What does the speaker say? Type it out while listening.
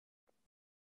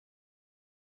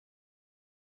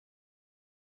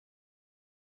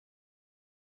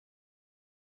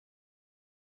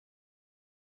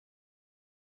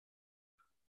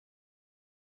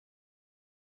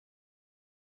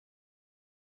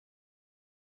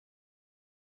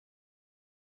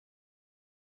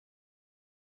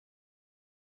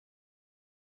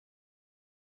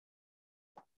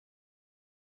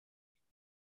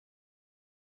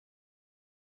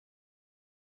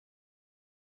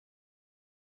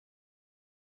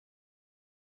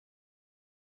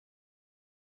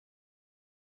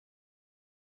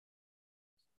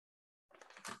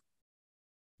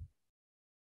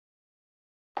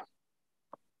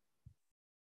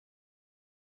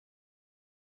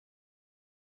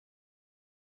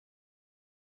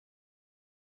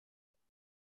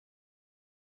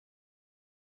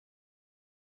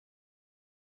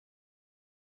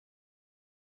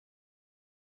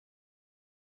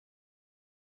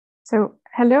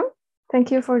Hello,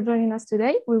 thank you for joining us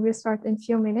today. We will start in a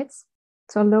few minutes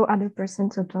to allow other person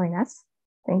to join us.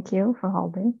 Thank you for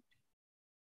holding.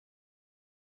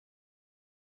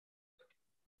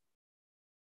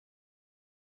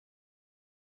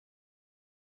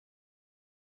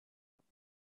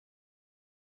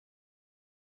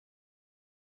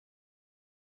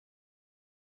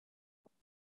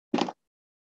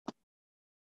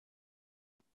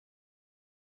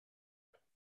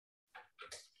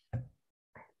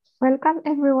 Welcome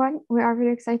everyone. We are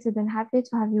very excited and happy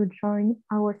to have you join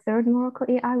our third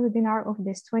MoroccoAI webinar of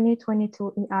this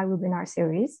 2022 AI webinar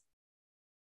series.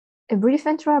 A brief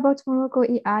intro about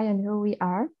MoroccoAI and who we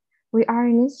are. We are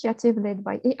an initiative led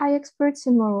by AI experts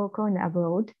in Morocco and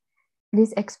abroad.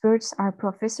 These experts are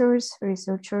professors,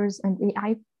 researchers, and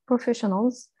AI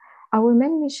professionals. Our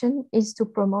main mission is to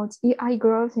promote AI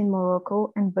growth in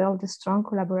Morocco and build a strong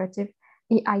collaborative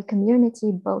AI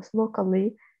community both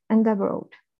locally and abroad.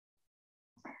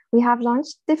 We have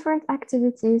launched different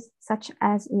activities such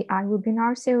as AI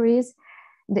webinar series.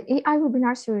 The AI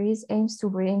webinar series aims to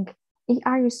bring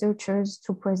AI researchers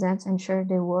to present and share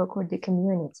their work with the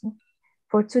community.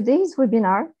 For today's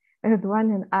webinar,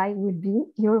 Redouane and I will be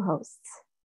your hosts.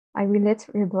 I will let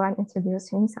Redouane introduce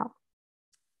himself.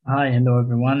 Hi, hello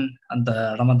everyone, and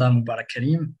Ramadan Mubarak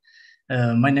Kareem.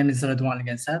 My name is Redouane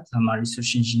Gansat. I'm a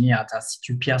research engineer at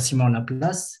Institut Pierre Simon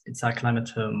Laplace. It's a climate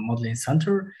modeling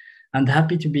center. And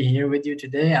happy to be here with you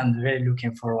today and very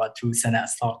looking forward to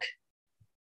Sanae's talk.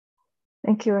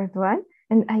 Thank you, Redouane.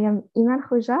 And I am Iman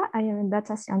Khouja. I am a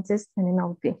data scientist in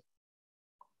NLP.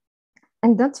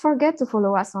 And don't forget to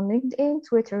follow us on LinkedIn,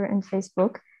 Twitter, and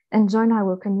Facebook, and join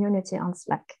our community on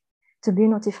Slack to be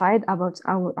notified about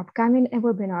our upcoming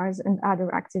webinars and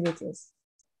other activities.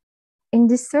 In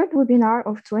this third webinar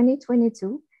of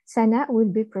 2022, Sanae will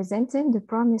be presenting the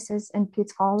promises and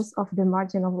pitfalls of the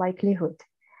marginal likelihood.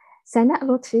 Sanae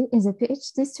Lotfi is a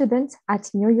PhD student at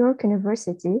New York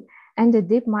University and a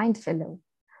DeepMind fellow.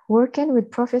 Working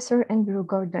with Professor Andrew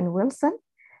Gordon Wilson,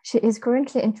 she is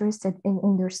currently interested in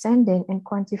understanding and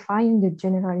quantifying the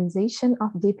generalization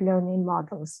of deep learning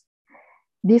models.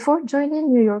 Before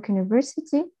joining New York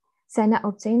University, Sanae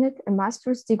obtained a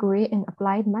master's degree in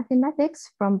applied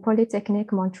mathematics from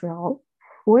Polytechnique Montreal,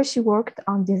 where she worked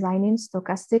on designing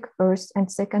stochastic first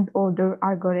and second order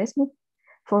algorithms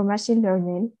for machine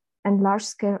learning and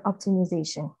large-scale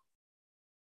optimization.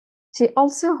 She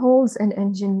also holds an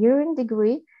engineering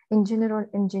degree in general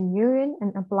engineering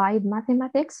and applied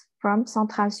mathematics from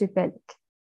Centrale Supélec.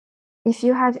 If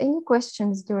you have any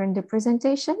questions during the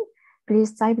presentation,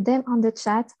 please type them on the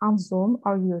chat on Zoom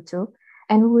or YouTube,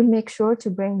 and we will make sure to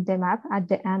bring them up at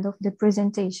the end of the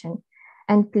presentation.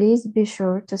 And please be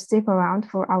sure to stick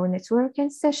around for our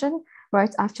networking session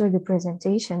right after the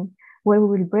presentation, where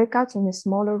we will break out in the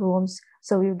smaller rooms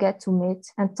so you get to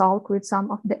meet and talk with some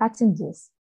of the attendees.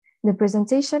 The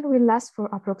presentation will last for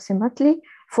approximately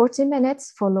 40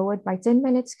 minutes, followed by 10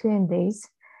 minutes Q&As.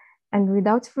 And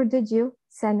without further ado,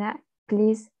 Sanae,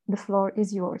 please, the floor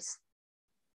is yours.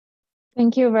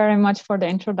 Thank you very much for the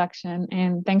introduction,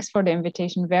 and thanks for the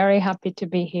invitation. Very happy to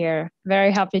be here.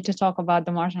 Very happy to talk about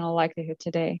the marginal likelihood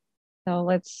today. So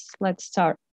let's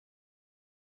start.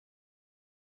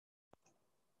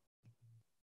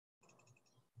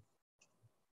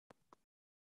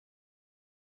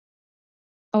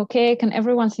 Okay, can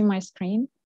everyone see my screen?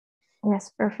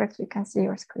 Yes, perfect. We can see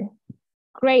your screen.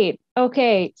 Great.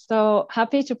 Okay, so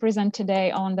happy to present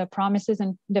today on the promises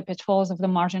and the pitfalls of the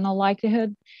marginal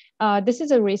likelihood. This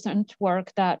is a recent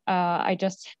work that I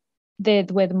just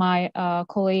did with my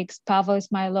colleagues Pavel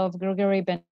Ismailov, Grigory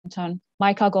Benton,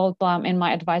 Micah Goldblum, and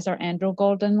my advisor Andrew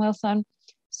Gordon Wilson.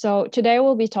 So today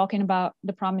we'll be talking about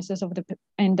the promises of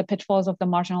and the pitfalls of the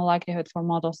marginal likelihood for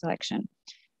model selection.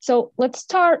 So let's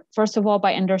start, first of all,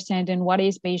 by understanding what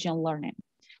is Bayesian learning.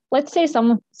 Let's say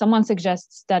someone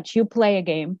suggests that you play a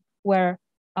game where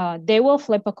they will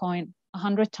flip a coin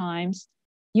 100 times.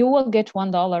 You will get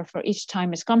 $1 for each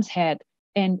time it comes head,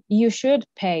 and you should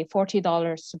pay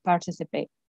 $40 to participate.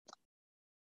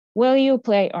 Will you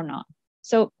play or not?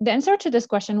 So the answer to this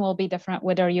question will be different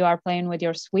whether you are playing with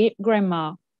your sweet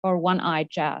grandma or one-eyed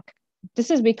Jack. This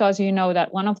is because you know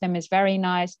that one of them is very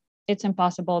nice. It's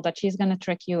impossible that she's going to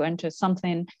trick you into some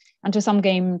game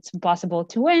it's impossible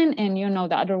to win, and you know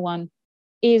the other one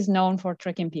is known for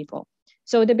tricking people.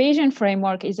 So the Bayesian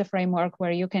framework is a framework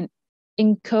where you can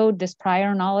encode this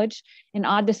prior knowledge and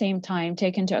at the same time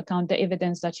take into account the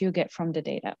evidence that you get from the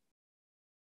data.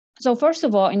 So first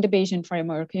of all, in the Bayesian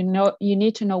framework, you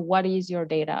need to know what is your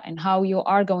data and how you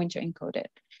are going to encode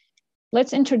it.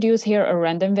 Let's introduce here a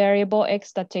random variable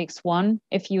x that takes 1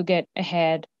 if you get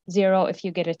ahead 0 if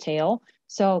you get a tail.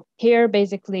 So here,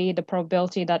 basically, the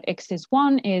probability that X is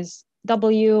 1 is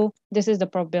W. This is the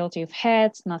probability of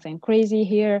heads, nothing crazy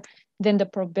here. Then the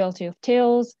probability of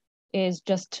tails is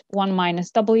just 1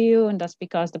 minus W, and that's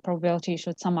because the probability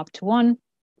should sum up to 1.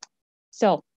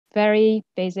 So very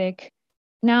basic.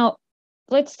 Now,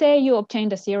 let's say you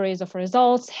obtained a series of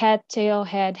results, head, tail,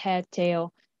 head, head,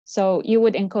 tail. So you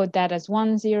would encode that as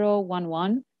 1, 0, 1,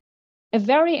 1. A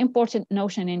very important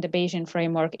notion in the Bayesian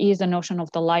framework is the notion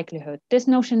of the likelihood. This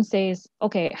notion says,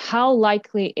 okay, how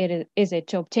likely is it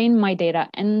to obtain my data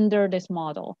under this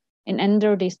model and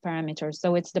under these parameters?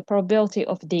 So it's the probability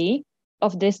of D,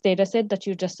 of this data set that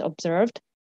you just observed,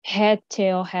 head,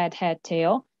 tail, head, head,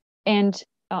 tail, and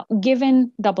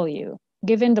given W,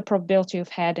 given the probability of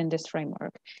head in this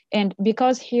framework. And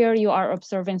because here you are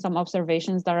observing some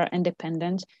observations that are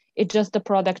independent, it's just the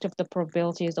product of the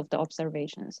probabilities of the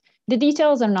observations. The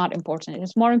details are not important.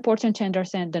 It's more important to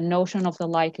understand the notion of the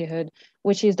likelihood,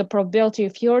 which is the probability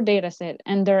of your data set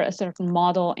under a certain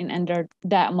model and under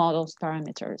that model's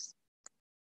parameters.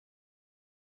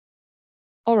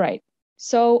 All right,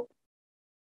 so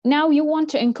now you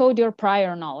want to encode your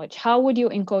prior knowledge. How would you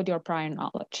encode your prior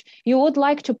knowledge? You would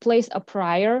like to place a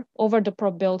prior over the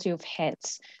probability of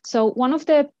heads. So one of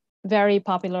the very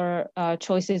popular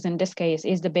choices in this case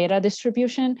is the beta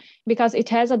distribution because it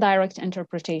has a direct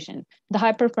interpretation. The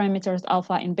hyperparameters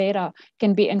alpha and beta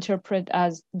can be interpreted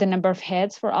as the number of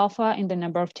heads for alpha and the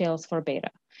number of tails for beta.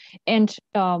 And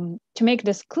to make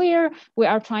this clear, we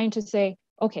are trying to say,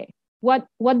 okay, what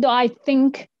do I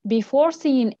think before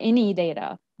seeing any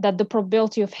data that the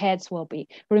probability of heads will be?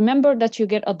 Remember that you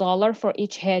get $1 for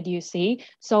each head you see.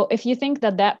 So if you think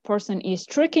that that person is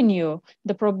tricking you,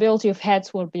 the probability of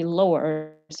heads will be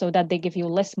lower so that they give you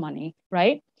less money,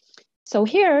 right? So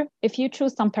here, if you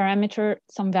choose some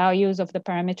values of the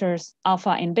parameters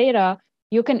alpha and beta,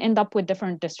 you can end up with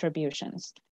different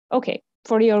distributions. Okay,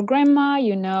 for your grandma,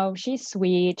 you know, she's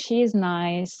sweet, she's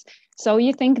nice. So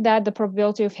you think that the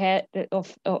probability of head is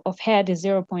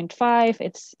 0.5.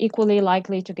 It's equally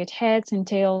likely to get heads and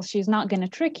tails. She's not going to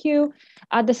trick you.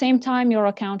 At the same time, you're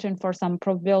accounting for some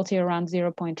probability around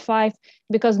 0.5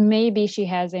 because maybe she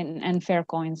has an unfair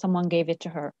coin. Someone gave it to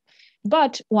her.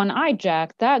 But one-eyed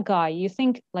Jack, that guy, you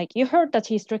think, like, you heard that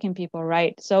he's tricking people,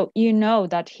 right? So you know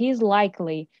that he's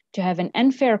likely to have an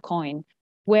unfair coin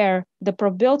where the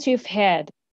probability of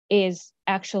head is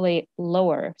actually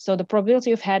lower. So the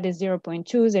probability of head is 0.2,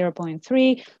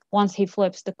 0.3. Once he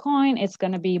flips the coin, it's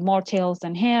going to be more tails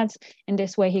than heads. In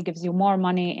this way, he gives you more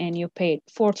money and you paid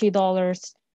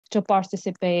 $40 to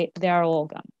participate. They're all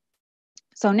gone.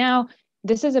 So now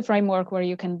this is a framework where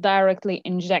you can directly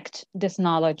inject this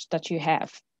knowledge that you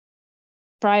have.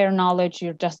 Prior knowledge,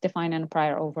 you're just defining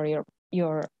prior over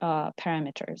your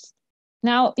parameters.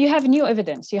 Now you have new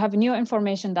evidence. You have new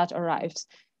information that arrives.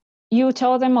 You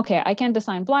tell them, okay, I can't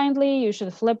decide blindly. You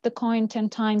should flip the coin 10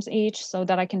 times each so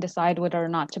that I can decide whether or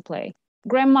not to play.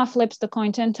 Grandma flips the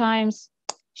coin 10 times.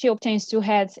 She obtains 2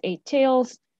 heads, 8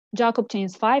 tails. Jack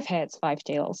obtains 5 heads, 5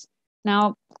 tails.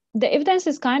 Now, the evidence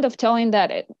is kind of telling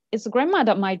that it's grandma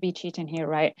that might be cheating here,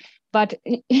 right? But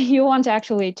you want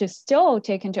actually to still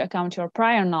take into account your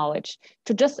prior knowledge,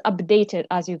 to just update it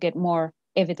as you get more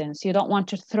evidence. You don't want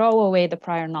to throw away the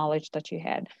prior knowledge that you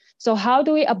had. So how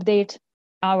do we update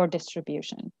our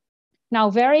distribution?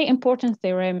 Now, very important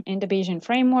theorem in the Bayesian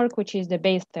framework, which is the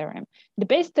Bayes theorem. The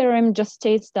Bayes theorem just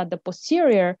states that the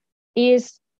posterior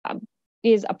is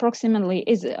approximately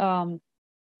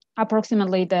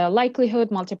the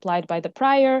likelihood multiplied by the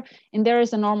prior, and there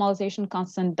is a normalization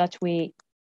constant that we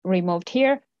removed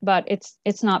here, but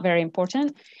it's not very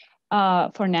important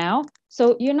for now.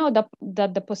 So you know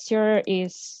that the posterior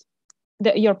is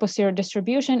your posterior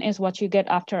distribution is what you get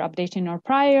after updating your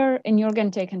prior, and you're going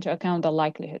to take into account the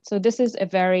likelihood. So this is a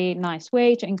very nice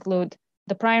way to include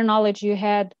the prior knowledge you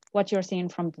had, what you're seeing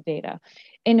from the data.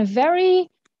 In a very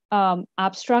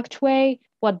abstract way,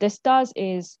 what this does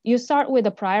is you start with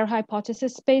a prior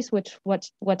hypothesis space, which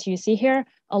what you see here,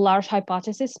 a large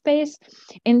hypothesis space.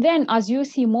 And then as you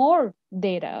see more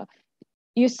data,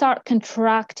 you start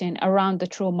contracting around the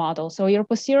true model. So your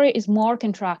posterior is more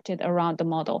contracted around the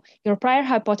model. Your prior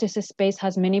hypothesis space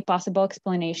has many possible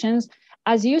explanations.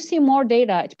 As you see more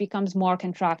data, it becomes more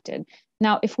contracted.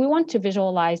 Now, if we want to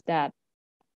visualize that,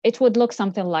 it would look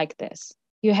something like this.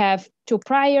 You have 2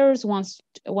 priors, one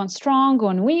strong,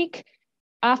 one weak.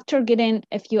 After getting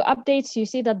a few updates, you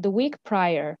see that the weak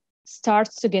prior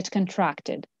starts to get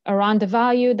contracted around the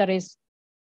value that is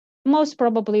most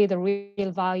probably the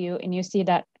real value. And you see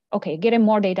that, okay, getting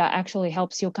more data actually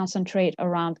helps you concentrate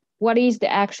around what is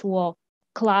the actual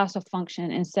class of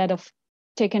function instead of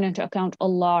taken into account a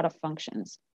lot of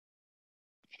functions.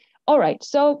 All right,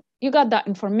 so you got that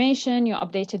information, you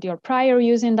updated your prior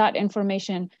using that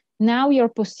information. Now your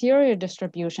posterior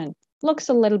distribution looks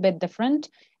a little bit different.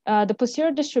 The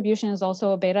posterior distribution is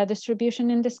also a beta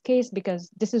distribution in this case, because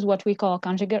this is what we call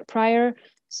conjugate prior.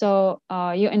 So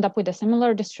you end up with a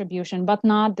similar distribution, but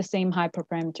not the same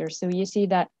hyperparameters. So you see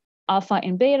that alpha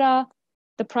and beta,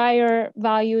 the prior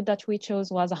value that we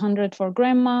chose was 100 for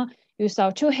grandma. You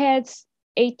saw 2 heads,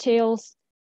 8 tails.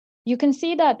 You can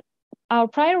see that our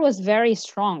prior was very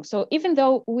strong. So even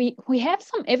though we have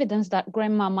some evidence that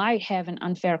grandma might have an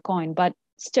unfair coin, but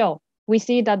still, we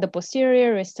see that the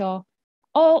posterior is still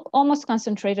almost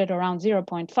concentrated around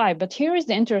 0.5. But here is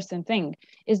the interesting thing,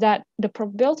 is that the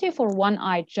probability for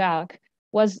one-eyed jack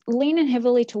was leaning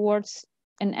heavily towards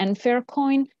an unfair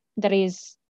coin that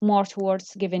is more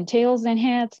towards giving tails than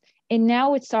heads. And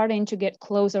now it's starting to get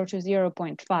closer to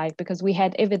 0.5 because we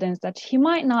had evidence that he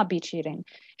might not be cheating.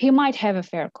 He might have a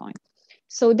fair coin.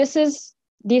 So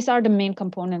these are the main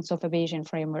components of a Bayesian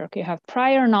framework. You have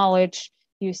prior knowledge,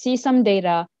 you see some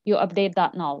data, you update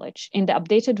that knowledge. And the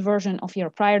updated version of your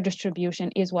prior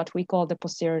distribution is what we call the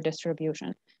posterior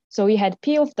distribution. So you had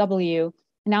P of W,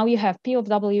 now you have P of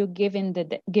W given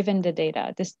the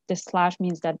data. This slash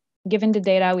means that given the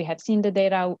data, we have seen the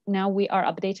data, now we are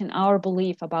updating our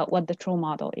belief about what the true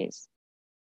model is.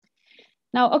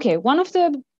 Now, okay, one of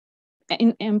the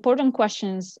important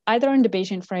questions, either in the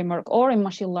Bayesian framework or in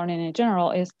machine learning in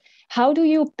general, is how do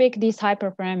you pick these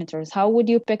hyperparameters? How would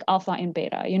you pick alpha and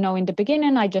beta? You know, in the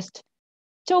beginning, I just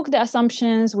took the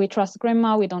assumptions. We trust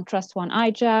grandma, we don't trust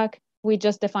one-eyed jack. We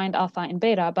just defined alpha and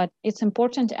beta, but it's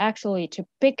important actually to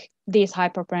pick these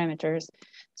hyperparameters.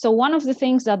 So one of the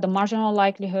things that the marginal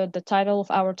likelihood, the title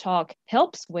of our talk,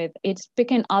 helps with, it's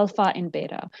picking alpha and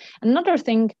beta. Another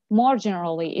thing more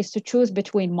generally is to choose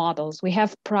between models. We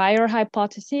have prior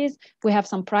hypotheses, we have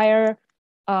some prior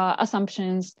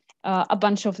assumptions, a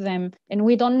bunch of them, and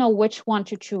we don't know which one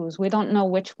to choose. We don't know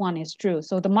which one is true.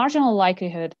 So the marginal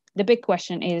likelihood, the big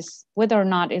question is whether or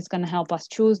not it's going to help us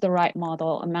choose the right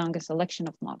model among a selection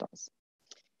of models.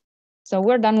 So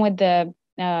we're done with the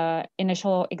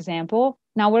initial example.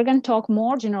 Now we're going to talk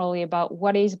more generally about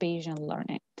what is Bayesian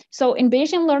learning. So in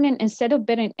Bayesian learning, instead of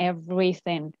betting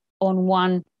everything on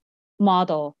one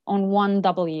model, on one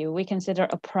W, we consider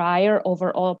a prior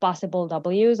over all possible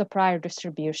Ws, a prior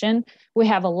distribution. We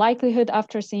have a likelihood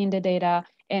after seeing the data,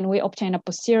 and we obtain a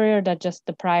posterior that just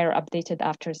the prior updated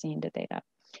after seeing the data.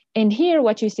 And here,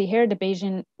 what you see here, the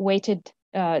Bayesian weighted,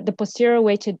 the posterior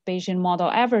weighted Bayesian model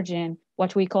averaging,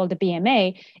 what we call the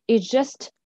BMA, is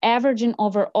just averaging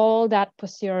over all that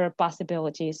posterior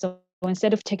possibilities. So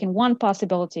instead of taking one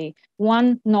possibility,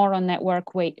 one neural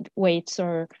network weights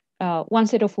or one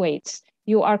set of weights,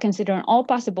 you are considering all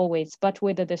possible weights, but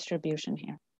with a distribution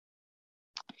here.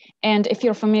 And if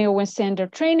you're familiar with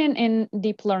standard training in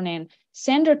deep learning,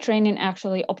 standard training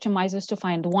actually optimizes to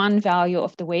find one value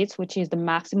of the weights, which is the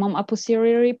maximum a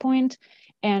posteriori point.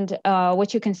 And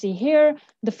what you can see here,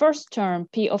 the first term,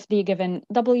 P of D given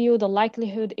W, the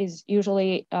likelihood is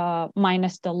usually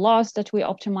minus the loss that we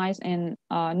optimize in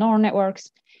neural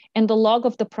networks. And the log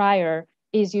of the prior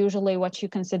is usually what you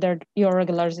considered your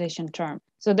regularization term.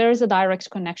 So there is a direct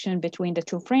connection between the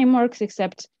two frameworks,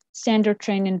 except standard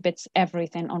training bets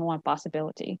everything on one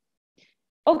possibility.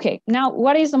 Okay, now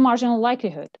what is the marginal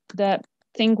likelihood? The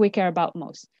thing we care about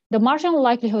most. The marginal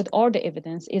likelihood or the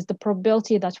evidence is the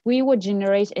probability that we would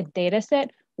generate a data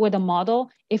set with a model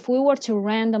if we were to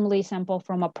randomly sample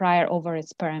from a prior over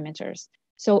its parameters.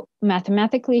 So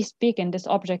mathematically speaking, this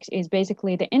object is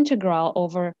basically the integral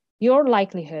over your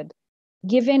likelihood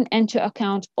given into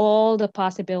account all the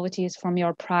possibilities from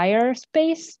your prior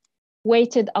space,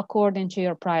 weighted according to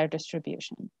your prior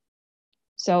distribution.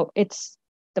 So it's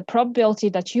the probability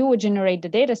that you would generate the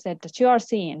data set that you are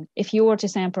seeing if you were to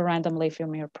sample randomly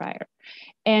from your prior.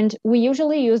 And we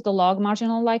usually use the log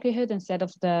marginal likelihood instead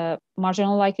of the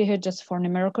marginal likelihood just for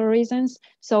numerical reasons.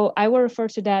 So I will refer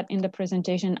to that in the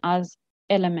presentation as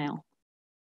LML.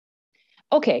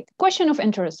 Okay, question of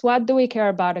interest. What do we care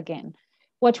about again?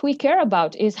 What we care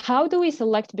about is how do we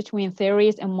select between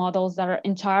theories and models that are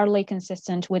entirely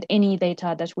consistent with any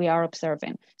data that we are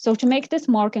observing. So to make this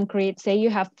more concrete, say you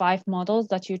have 5 models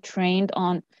that you trained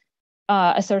on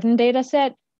a certain data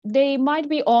set. They might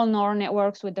be all neural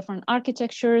networks with different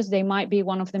architectures. They might be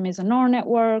one of them is a neural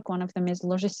network, one of them is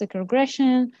logistic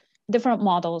regression, different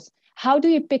models. How do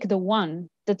you pick the one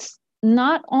that's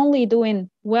not only doing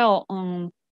well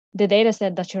on the data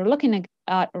set that you're looking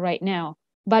at right now,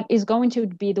 but is going to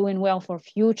be doing well for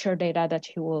future data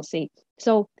that you will see?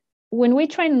 So when we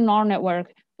train a neural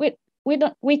network,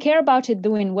 we care about it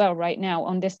doing well right now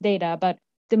on this data, but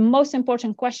the most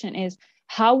important question is,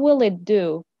 how will it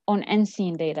do on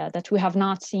unseen data that we have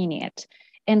not seen yet?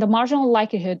 And the marginal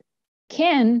likelihood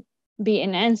can be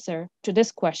an answer to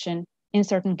this question in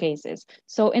certain cases.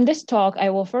 So in this talk, I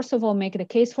will first of all make the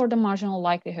case for the marginal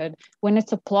likelihood when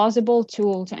it's a plausible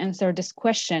tool to answer this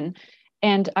question.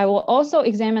 And I will also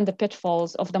examine the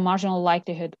pitfalls of the marginal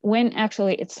likelihood when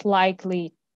actually it's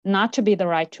likely not to be the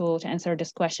right tool to answer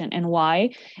this question and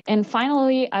why. And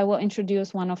finally, I will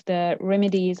introduce one of the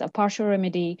remedies, a partial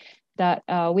remedy that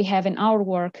we have in our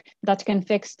work that can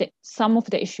fix some of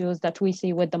the issues that we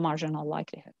see with the marginal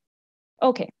likelihood.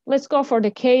 Okay, let's go for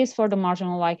the case for the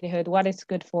marginal likelihood, what it's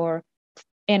good for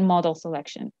in model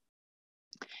selection.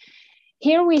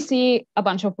 Here we see a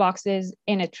bunch of boxes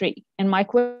in a tree. And my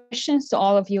questions to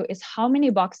all of you is, how many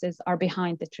boxes are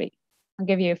behind the tree? I'll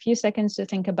give you a few seconds to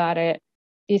think about it.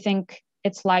 Do you think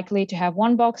it's likely to have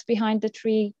one box behind the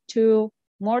tree, two,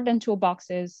 more than two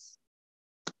boxes?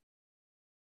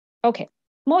 Okay,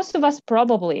 most of us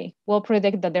probably will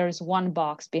predict that there is one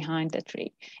box behind the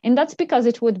tree. And that's because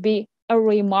it would be a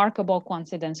remarkable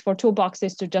coincidence for two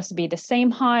boxes to just be the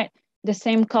same height, the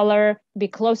same color, be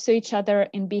close to each other,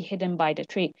 and be hidden by the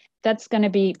tree. That's going to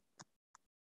be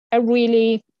a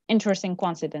really interesting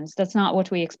coincidence. That's not what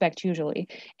we expect usually.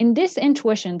 In this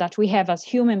intuition that we have as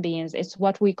human beings, it's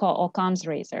what we call Occam's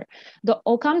razor. The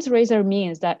Occam's razor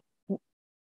means that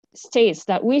states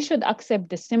that we should accept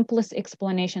the simplest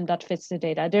explanation that fits the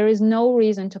data. There is no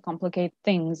reason to complicate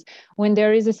things when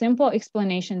there is a simple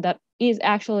explanation that is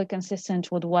actually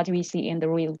consistent with what we see in the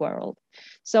real world.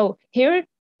 So here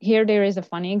there is a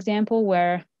funny example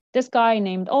where this guy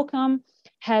named Occam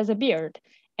has a beard,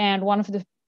 and one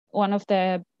of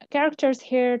the characters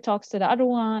here talks to the other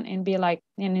one and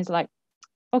is like,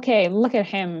 okay, look at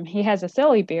him. He has a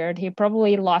silly beard. He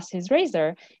probably lost his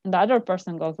razor. And the other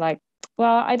person goes like,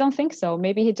 well, I don't think so.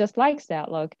 Maybe he just likes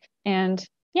that look. And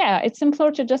yeah, it's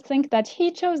simpler to just think that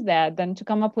he chose that than to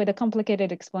come up with a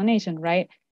complicated explanation, right?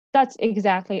 That's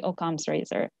exactly Occam's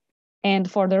razor. And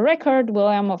for the record,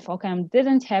 William of Ockham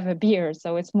didn't have a beard,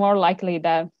 so it's more likely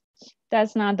that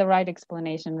that's not the right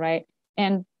explanation, right?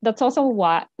 And that's also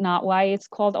not why it's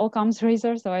called Occam's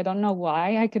razor, so I don't know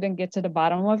why. I couldn't get to the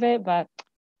bottom of it, but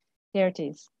there it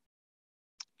is.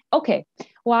 Okay,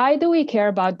 why do we care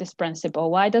about this principle?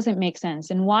 Why does it make sense?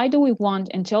 And why do we want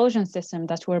intelligent system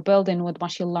that we're building with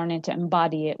machine learning to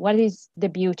embody it? What is the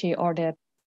beauty or the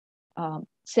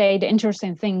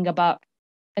interesting thing about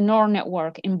a neural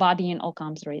network embodying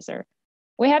Occam's razor?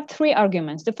 We have three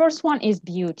arguments. The first one is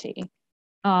beauty.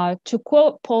 To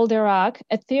quote Paul Dirac,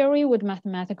 a theory with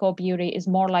mathematical beauty is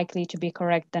more likely to be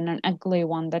correct than an ugly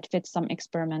one that fits some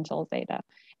experimental data.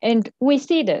 And we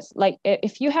see this, like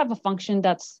if you have a function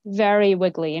that's very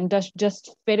wiggly and does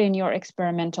just fit in your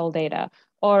experimental data,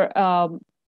 or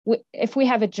if we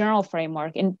have a general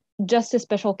framework and just a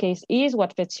special case is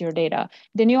what fits your data,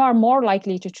 then you are more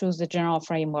likely to choose the general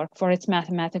framework for its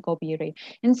mathematical beauty.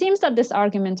 And it seems that this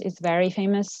argument is very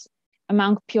famous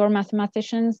among pure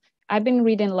mathematicians. I've been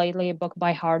reading lately a book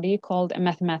by Hardy called A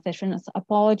Mathematician's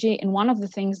Apology, and one of the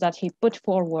things that he put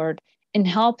forward and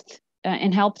helped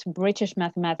British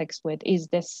mathematics with is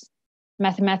this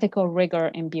mathematical rigor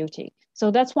and beauty.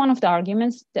 So that's one of the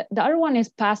arguments. The other one is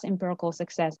past empirical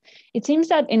success. It seems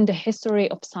that in the history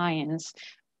of science,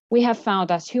 we have found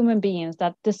as human beings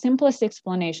that the simplest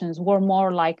explanations were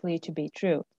more likely to be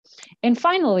true. And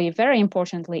finally, very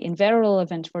importantly and very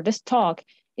relevant for this talk,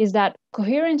 is that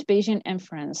coherent Bayesian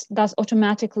inference does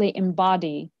automatically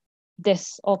embody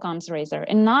this Occam's razor,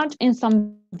 and not in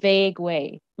some vague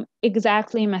way,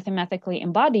 exactly mathematically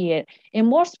embody it. And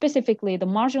more specifically, the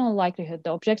marginal likelihood,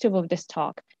 the objective of this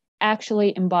talk,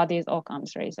 actually embodies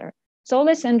Occam's razor. So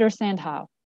let's understand how.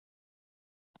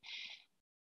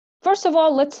 First of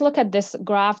all, let's look at this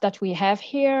graph that we have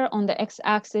here on the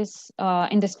x-axis.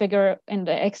 In this figure, in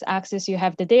the x-axis, you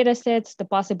have the data sets, the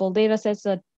possible data sets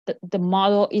that the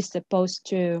model is supposed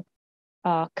to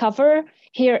cover.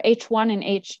 Here, H1 and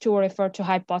H2 refer to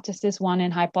hypothesis 1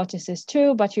 and hypothesis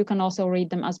 2, but you can also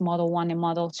read them as model 1 and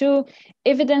model 2.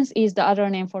 Evidence is the other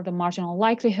name for the marginal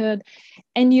likelihood.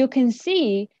 And you can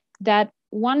see that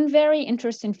one very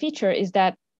interesting feature is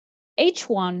that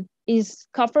H1 is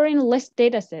covering less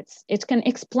data sets. It can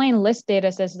explain less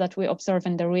data sets that we observe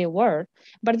in the real world,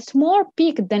 but it's more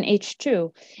peaked than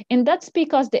H2. And that's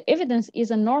because the evidence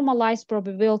is a normalized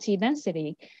probability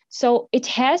density. So it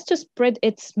has to spread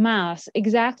its mass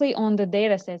exactly on the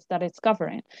data sets that it's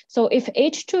covering. So if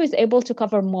H2 is able to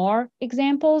cover more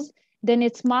examples, then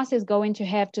its mass is going to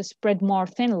have to spread more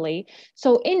thinly.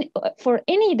 So for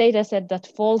any data set that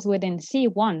falls within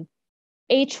C1,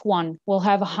 H1 will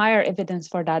have a higher evidence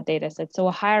for that data set, so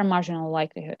a higher marginal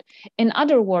likelihood. In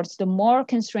other words, the more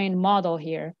constrained model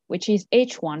here, which is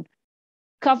H1,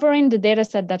 covering the data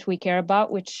set that we care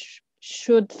about, which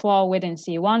should fall within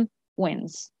C1,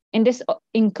 wins. And this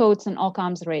encodes an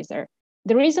Occam's razor.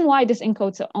 The reason why this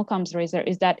encodes an Occam's razor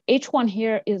is that H1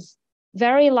 here is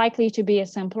very likely to be a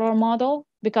simpler model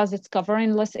because it's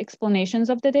covering less explanations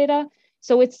of the data.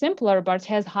 So it's simpler, but it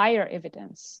has higher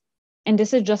evidence. And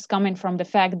this is just coming from the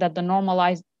fact that the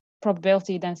normalized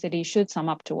probability density should sum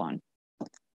up to 1.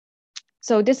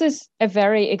 So this is a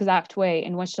very exact way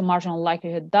in which the marginal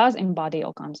likelihood does embody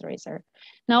Occam's razor.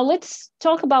 Now let's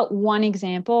talk about one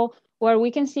example where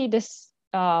we can see this,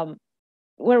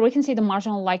 where we can see the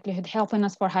marginal likelihood helping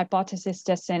us for hypothesis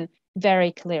testing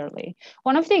very clearly.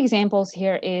 One of the examples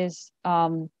here is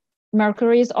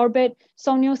Mercury's orbit.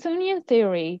 So Newtonian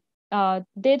theory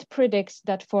did predict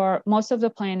that for most of the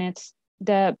planets,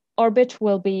 the orbit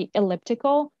will be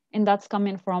elliptical, and that's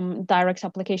coming from direct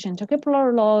application to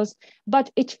Kepler laws, but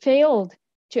it failed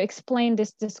to explain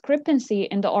this discrepancy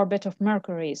in the orbit of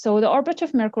Mercury. So the orbit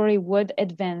of Mercury would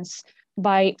advance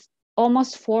by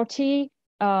almost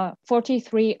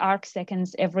 43 arc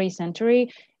seconds every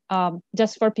century.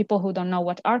 Just for people who don't know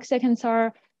what arc seconds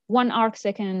are, 1 arc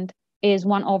second is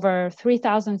 1 over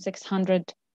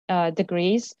 3,600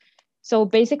 degrees. So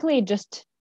basically just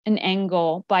an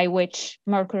angle by which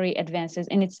Mercury advances,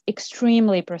 and it's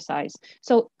extremely precise.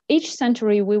 So each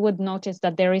century we would notice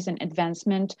that there is an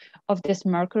advancement of this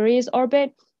Mercury's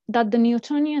orbit that the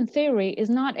Newtonian theory is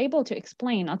not able to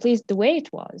explain, at least the way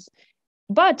it was.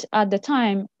 But at the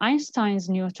time, Einstein's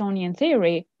Newtonian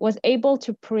theory was able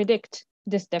to predict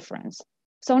this difference.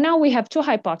 So now we have 2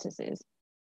 hypotheses.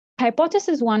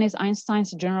 Hypothesis 1 is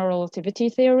Einstein's general relativity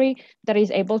theory that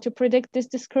is able to predict this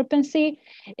discrepancy.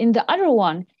 And the other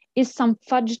one is some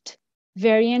fudged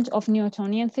variant of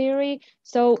Newtonian theory.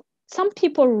 So some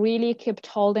people really kept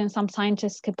holding, some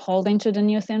scientists kept holding to the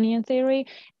Newtonian theory.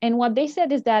 And what they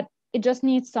said is that it just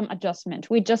needs some adjustment.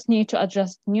 We just need to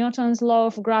adjust Newton's law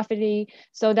of gravity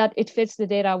so that it fits the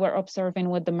data we're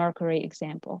observing with the Mercury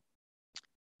example.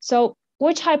 So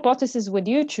which hypothesis would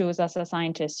you choose as a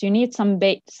scientist? You need some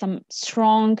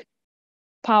strong,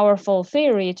 powerful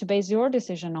theory to base your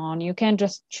decision on. You can't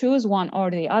just choose one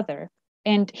or the other.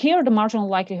 And here the marginal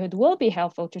likelihood will be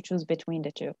helpful to choose between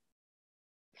the 2.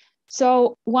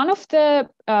 So one of the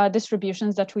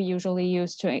distributions that we usually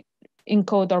use to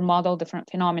encode or model different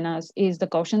phenomena is the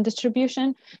Gaussian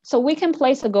distribution. So we can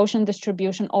place a Gaussian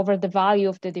distribution over the value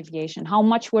of the deviation, how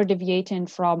much we're deviating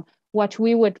from what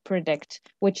we would predict,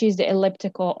 which is the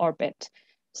elliptical orbit.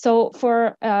 So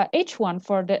for H1,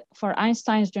 for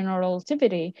Einstein's general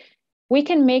relativity, we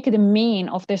can make the mean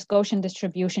of this Gaussian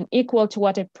distribution equal to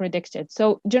what it predicted.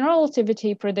 So general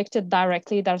relativity predicted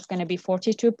directly that's going to be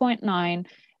 42.9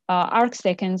 arc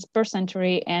seconds per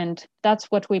century, and that's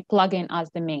what we plug in as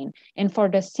the mean. And for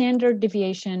the standard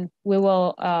deviation, we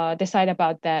will decide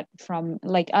about that from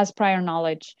as prior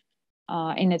knowledge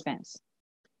in advance.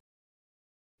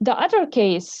 The other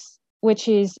case, which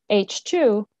is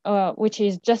H2, which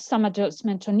is just some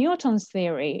adjustment to Newton's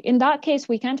theory. In that case,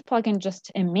 we can't plug in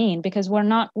just a mean because we're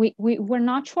not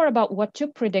sure about what to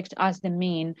predict as the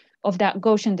mean of that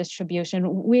Gaussian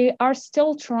distribution. We are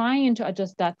still trying to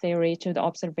adjust that theory to the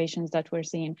observations that we're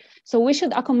seeing. So we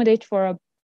should accommodate for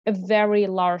a very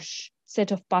large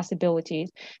set of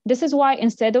possibilities. This is why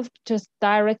instead of just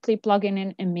directly plugging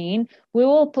in a mean, we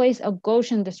will place a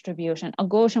Gaussian distribution, a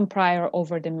Gaussian prior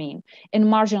over the mean, and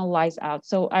marginalize out.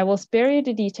 So I will spare you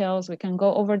the details. We can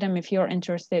go over them if you're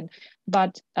interested.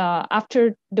 But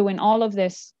after doing all of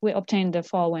this, we obtain the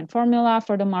following formula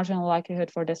for the marginal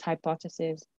likelihood for this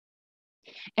hypothesis.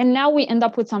 And now we end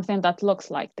up with something that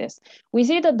looks like this. We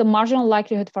see that the marginal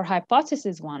likelihood for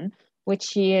hypothesis 1,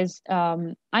 which is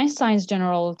Einstein's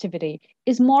general relativity,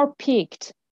 is more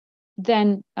peaked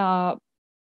than the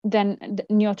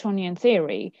Newtonian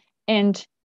theory. And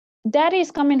that is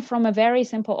coming from a very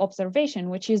simple observation,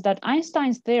 which is that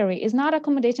Einstein's theory is not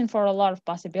accommodating for a lot of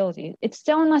possibilities. It's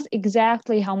telling us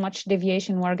exactly how much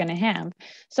deviation we're going to have.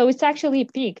 So it's actually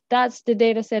peaked. That's the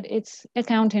data set it's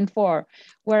accounting for.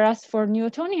 Whereas for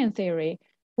Newtonian theory,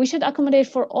 we should accommodate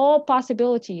for all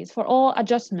possibilities, for all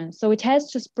adjustments. So it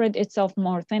has to spread itself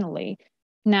more thinly.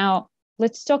 Now,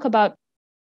 let's talk about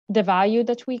the value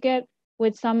that we get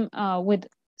with some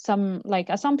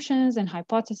assumptions and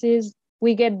hypotheses.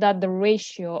 We get that the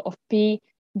ratio of P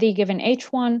D given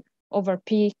H1 over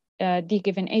P D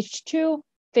given H2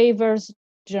 favors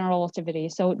general relativity.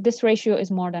 So this ratio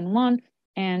is more than 1.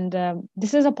 And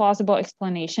this is a possible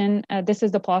explanation. This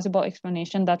is the possible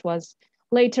explanation that was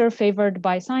later favored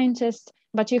by scientists.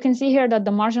 But you can see here that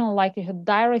the marginal likelihood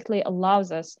directly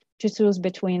allows us to choose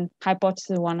between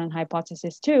hypothesis 1 and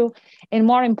hypothesis 2. And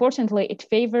more importantly, it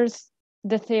favors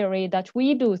the theory that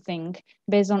we do think,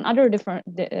 based on other different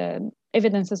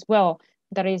evidence as well,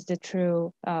 that is the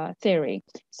true theory.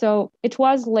 So it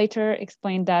was later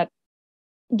explained that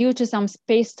due to some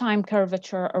space-time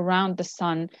curvature around the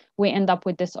sun, we end up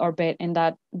with this orbit, and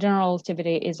that general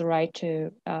relativity is right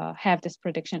to have this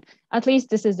prediction. At least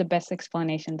this is the best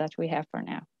explanation that we have for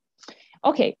now.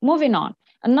 Okay, moving on.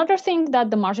 Another thing that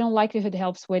the marginal likelihood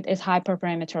helps with is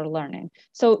hyperparameter learning.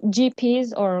 So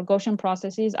GPs, or Gaussian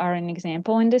processes, are an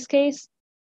example in this case.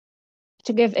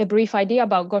 To give a brief idea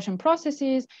about Gaussian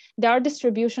processes, there are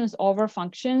distributions over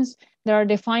functions that are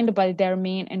defined by their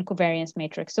mean and covariance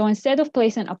matrix. So instead of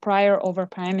placing a prior over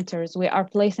parameters, we are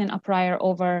placing a prior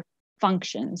over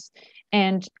functions.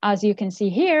 And as you can see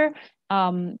here,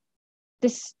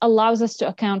 this allows us to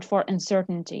account for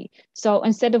uncertainty. So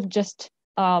instead of just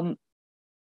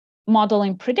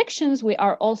modeling predictions, we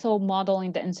are also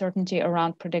modeling the uncertainty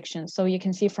around predictions. So you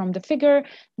can see from the figure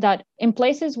that in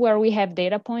places where we have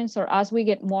data points, or as we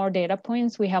get more data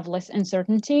points, we have less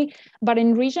uncertainty. But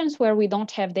in regions where we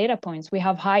don't have data points, we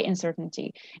have high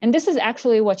uncertainty. And this is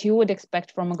actually what you would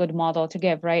expect from a good model to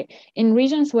give, right? In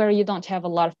regions where you don't have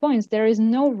a lot of points, there is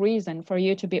no reason for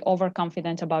you to be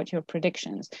overconfident about your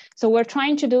predictions. So we're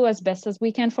trying to do as best as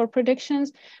we can for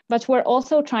predictions, but we're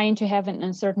also trying to have an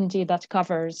uncertainty that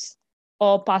covers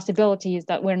all possibilities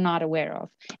that we're not aware of.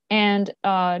 And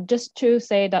just to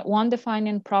say that one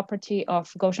defining property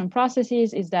of Gaussian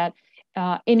processes is that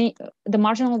the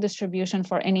marginal distribution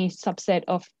for any subset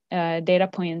of data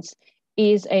points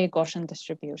is a Gaussian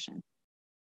distribution.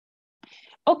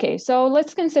 Okay, so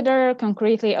let's consider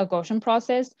concretely a Gaussian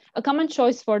process. A common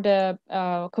choice for the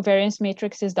covariance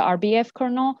matrix is the RBF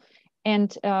kernel.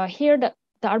 And here the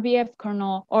RBF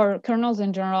kernel, or kernels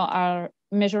in general, are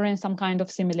measuring some kind of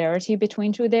similarity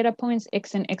between two data points,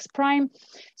 x and x prime.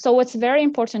 So what's very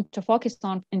important to focus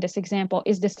on in this example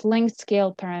is this length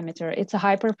scale parameter. It's a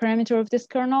hyperparameter of this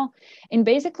kernel. And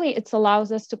basically it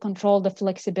allows us to control the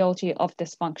flexibility of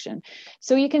this function.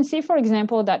 So you can see, for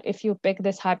example, that if you pick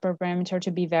this hyperparameter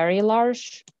to be very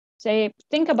large, say,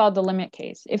 think about the limit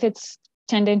case. If it's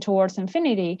tending towards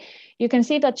infinity, you can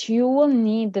see that you will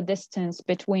need the distance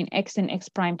between x and x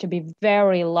prime to be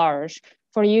very large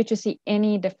for you to see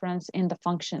any difference in the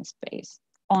function space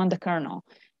on the kernel.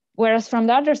 Whereas from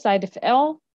the other side, if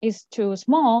L is too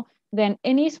small, then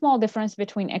any small difference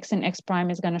between x and x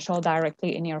prime is going to show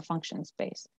directly in your function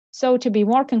space. So to be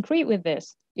more concrete with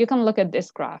this, you can look at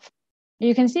this graph.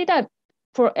 You can see that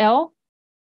for L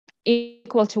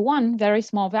equal to 1, very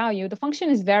small value, the function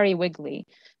is very wiggly.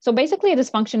 So basically this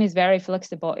function is very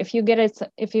flexible. If you give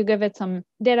it some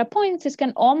data points, it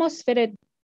can almost fit it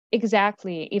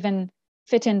exactly, even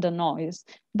fit in the noise.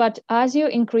 But as you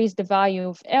increase the value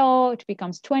of L, it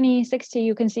becomes 20, 60,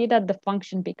 you can see that the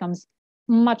function becomes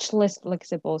much less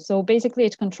flexible. So basically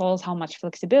it controls how much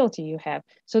flexibility you have.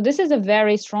 So this is a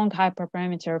very strong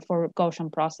hyperparameter for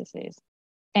Gaussian processes.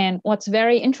 And what's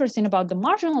very interesting about the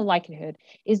marginal likelihood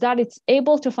is that it's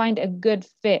able to find a good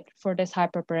fit for this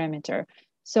hyperparameter.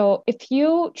 So if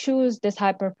you choose this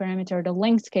hyperparameter, the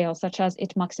length scale, such as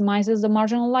it maximizes the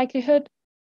marginal likelihood,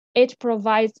 it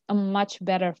provides a much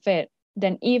better fit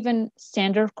than even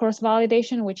standard coarse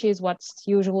validation, which is what's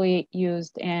usually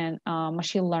used in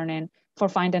machine learning for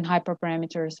finding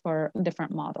hyperparameters for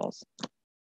different models.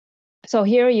 So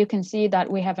here you can see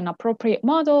that we have an appropriate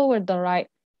model with the right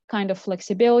kind of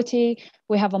flexibility.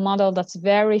 We have a model that's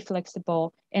very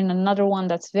flexible and another one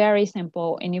that's very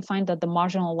simple. And you find that the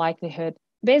marginal likelihood,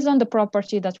 based on the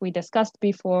property that we discussed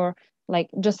before, like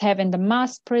just having the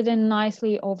mass spread in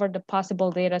nicely over the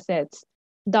possible data sets,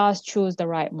 does choose the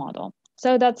right model.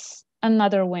 So that's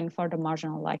another win for the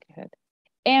marginal likelihood.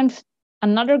 And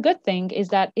another good thing is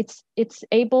that it's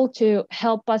able to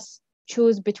help us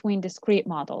choose between discrete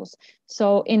models.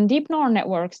 So in deep neural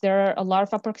networks, there are a lot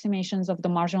of approximations of the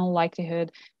marginal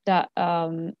likelihood that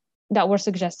were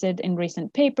suggested in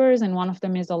recent papers, and one of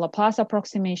them is the Laplace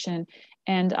approximation.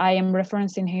 And I am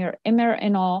referencing here Immer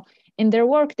et al. In their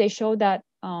work, they show that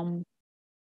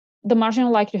the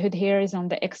marginal likelihood here is on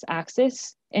the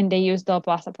x-axis, and they use the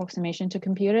Laplace approximation to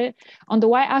compute it. On the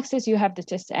y-axis, you have the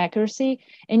test accuracy,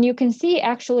 and you can see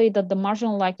actually that the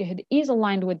marginal likelihood is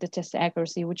aligned with the test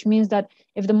accuracy, which means that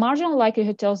if the marginal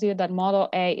likelihood tells you that model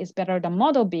A is better than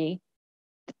model B,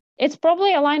 it's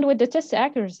probably aligned with the test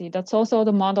accuracy. That's also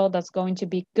the model that's going to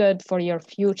be good for your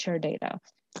future data.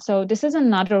 So this is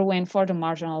another win for the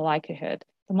marginal likelihood.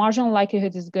 The marginal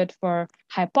likelihood is good for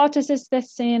hypothesis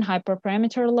testing,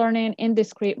 hyperparameter learning, and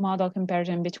discrete model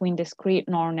comparison between discrete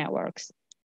neural networks.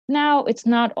 Now, it's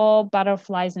not all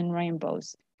butterflies and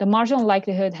rainbows. The marginal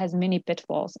likelihood has many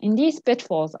pitfalls, and these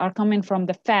pitfalls are coming from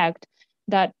the fact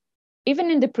that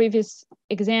even in the previous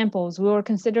examples, we were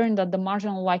considering that the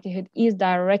marginal likelihood is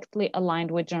directly aligned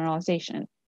with generalization,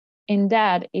 and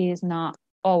that is not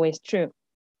always true.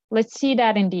 Let's see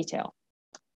that in detail.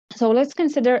 So let's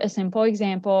consider a simple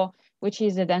example, which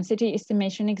is a density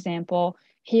estimation example.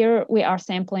 Here we are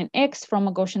sampling X from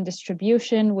a Gaussian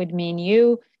distribution with mean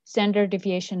U, standard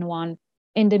deviation 1.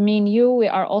 In the mean U, we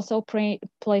are also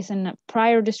placing a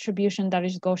prior distribution that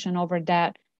is Gaussian over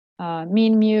that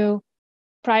mean mu,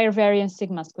 prior variance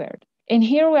sigma squared. And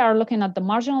here we are looking at the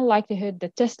marginal likelihood, the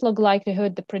test log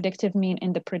likelihood, the predictive mean,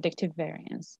 and the predictive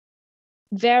variance.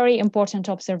 Very important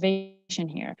observation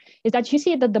here is that you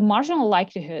see that the marginal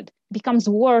likelihood becomes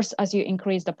worse as you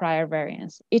increase the prior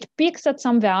variance. It peaks at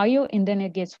some value and then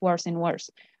it gets worse and worse.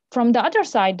 From the other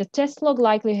side, the test log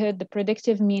likelihood, the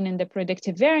predictive mean, and the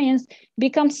predictive variance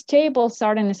become stable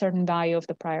starting a certain value of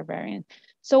the prior variance.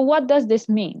 So what does this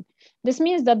mean? This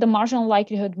means that the marginal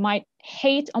likelihood might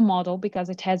hate a model because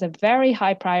it has a very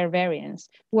high prior variance,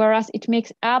 whereas it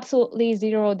makes absolutely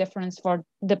zero difference for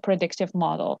the predictive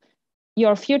model.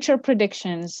 Your future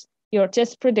predictions, your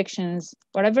test predictions,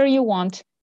 whatever you want,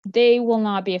 they will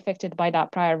not be affected by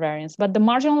that prior variance, but the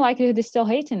marginal likelihood is still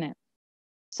hating it.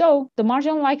 So the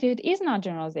marginal likelihood is not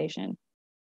generalization.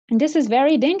 And this is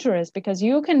very dangerous because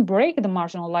you can break the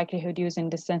marginal likelihood using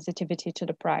the sensitivity to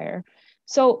the prior.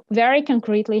 So very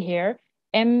concretely here,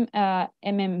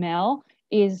 MML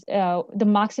is the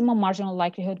maximum marginal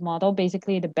likelihood model,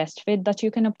 basically the best fit that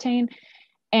you can obtain.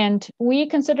 And we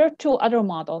consider two other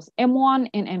models, M1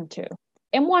 and M2.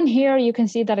 M1 here, you can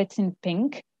see that it's in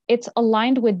pink. It's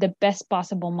aligned with the best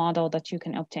possible model that you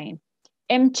can obtain.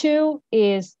 M2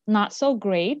 is not so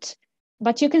great,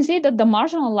 but you can see that the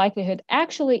marginal likelihood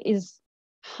actually is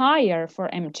higher for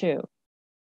M2.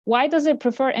 Why does it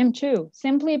prefer M2?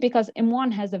 Simply because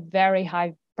M1 has a very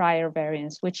high prior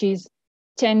variance, which is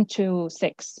 10 to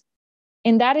 6.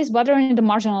 And that is bettering the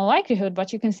marginal likelihood,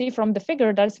 but you can see from the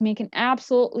figure that it's making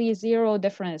absolutely zero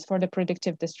difference for the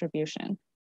predictive distribution.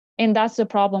 And that's the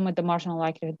problem with the marginal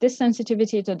likelihood. This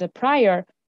sensitivity to the prior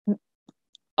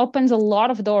opens a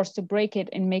lot of doors to break it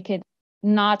and make it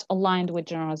not aligned with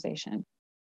generalization.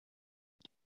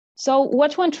 So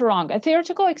what went wrong? A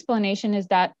theoretical explanation is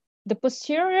that the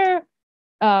posterior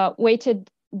weighted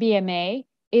BMA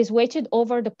is weighted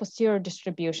over the posterior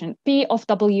distribution, P of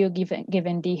W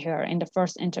given D here in the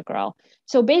first integral.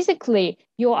 So basically,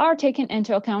 you are taking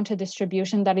into account a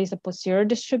distribution that is a posterior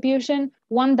distribution,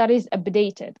 one that is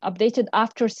updated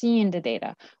after seeing the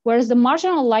data, whereas the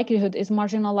marginal likelihood is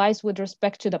marginalized with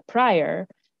respect to the prior.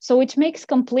 So it makes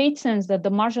complete sense that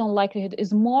the marginal likelihood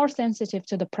is more sensitive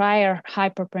to the prior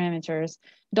hyperparameters,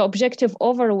 the objective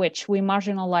over which we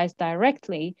marginalize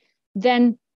directly,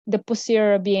 than the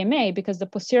posterior BMA, because the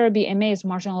posterior BMA is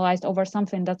marginalized over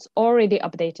something that's already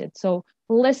updated, so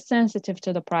less sensitive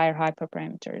to the prior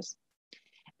hyperparameters.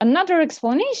 Another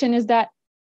explanation is that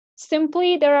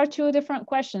simply there are two different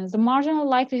questions. The marginal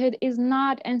likelihood is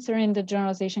not answering the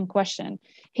generalization question.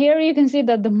 Here you can see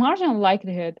that the marginal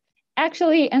likelihood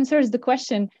actually answers the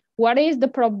question, what is the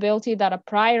probability that a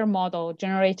prior model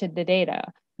generated the data?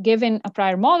 Given a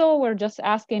prior model, we're just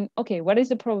asking, okay, what is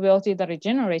the probability that it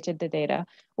generated the data?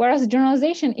 Whereas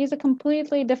generalization is a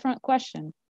completely different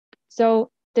question.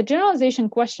 So the generalization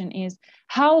question is,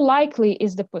 how likely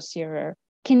is the posterior,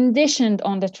 conditioned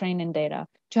on the training data,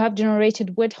 to have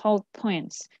generated withhold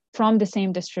points from the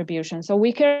same distribution? So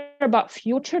we care about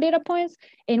future data points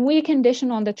and we condition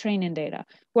on the training data.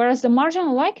 Whereas the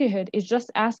marginal likelihood is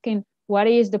just asking, what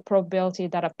is the probability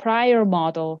that a prior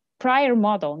model,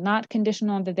 not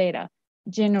conditional on the data,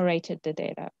 generated the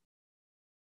data?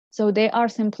 So they are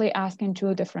simply asking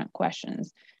two different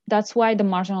questions. That's why the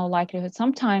marginal likelihood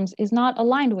sometimes is not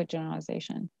aligned with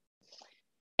generalization.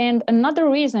 And another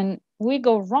reason we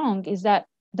go wrong is that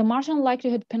the marginal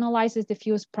likelihood penalizes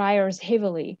diffuse priors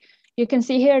heavily. You can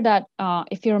see here that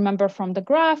if you remember from the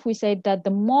graph, we said that the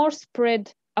more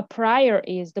spread a prior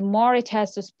is, the more it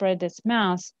has to spread its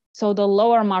mass, so the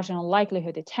lower marginal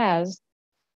likelihood it has.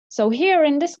 So here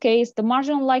in this case, the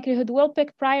marginal likelihood will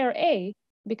pick prior A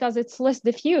because it's less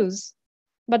diffuse.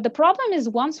 But the problem is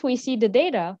once we see the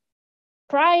data,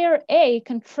 prior A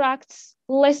contracts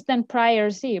less than prior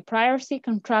C. Prior C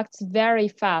contracts very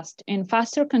fast, and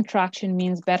faster contraction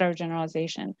means better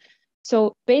generalization.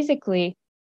 So basically,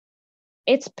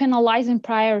 it's penalizing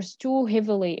priors too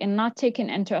heavily and not taking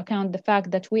into account the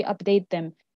fact that we update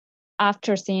them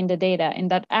after seeing the data, and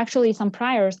that actually some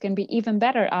priors can be even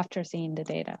better after seeing the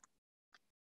data.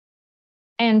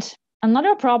 And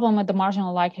another problem with the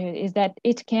marginal likelihood is that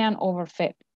it can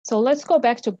overfit. So let's go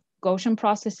back to Gaussian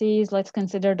processes. Let's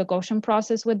consider the Gaussian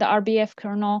process with the RBF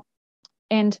kernel.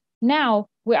 And now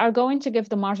we are going to give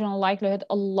the marginal likelihood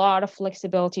a lot of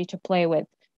flexibility to play with.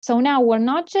 So now we're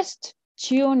not just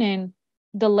tuning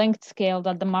the length scale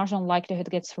that the marginal likelihood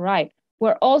gets right.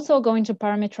 We're also going to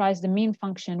parameterize the mean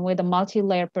function with a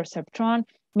multi-layer perceptron,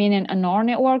 meaning a neural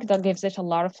network that gives it a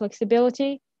lot of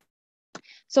flexibility.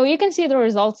 So you can see the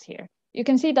results here. You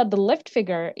can see that the left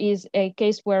figure is a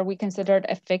case where we considered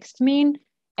a fixed mean.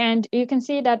 And you can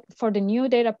see that for the new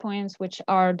data points, which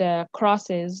are the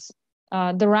crosses,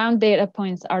 the round data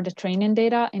points are the training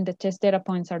data and the test data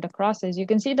points are the crosses. You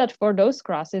can see that for those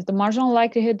crosses, the marginal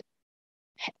likelihood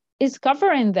is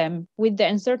covering them with the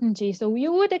uncertainty. So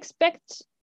you would expect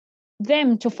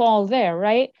them to fall there,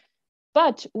 right?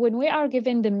 But when we are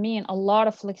giving the mean a lot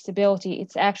of flexibility,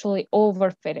 it's actually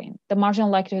overfitting. The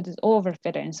marginal likelihood is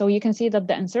overfitting. So you can see that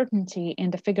the uncertainty in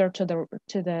the figure to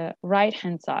the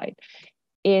right-hand side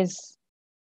is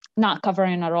not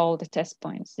covering at all the test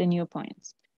points, the new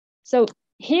points. So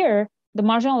here, the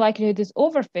marginal likelihood is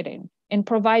overfitting and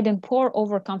providing poor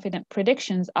overconfident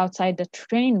predictions outside the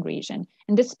train region.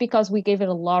 And this is because we gave it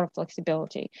a lot of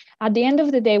flexibility. At the end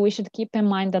of the day, we should keep in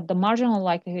mind that the marginal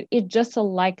likelihood is just a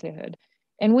likelihood.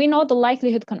 And we know the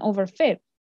likelihood can overfit.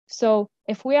 So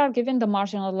if we are giving the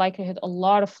marginal likelihood a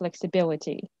lot of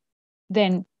flexibility,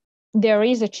 then there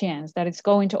is a chance that it's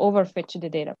going to overfit to the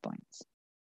data points.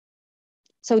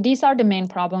 So these are the main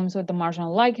problems with the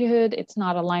marginal likelihood. It's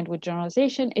not aligned with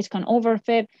generalization. It can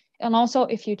overfit. And also,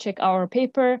 if you check our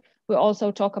paper, we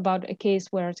also talk about a case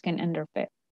where it can underfit.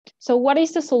 So what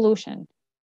is the solution?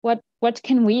 What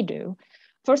can we do?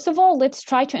 First of all, let's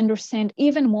try to understand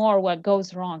even more what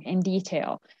goes wrong in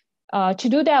detail. To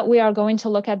do that, we are going to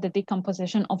look at the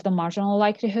decomposition of the marginal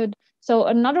likelihood. So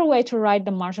another way to write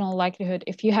the marginal likelihood,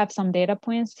 if you have some data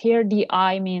points here, di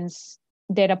means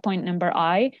data point number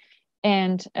I,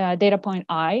 and data point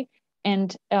I,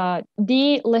 and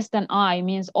d less than I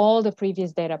means all the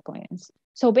previous data points.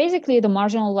 So basically, the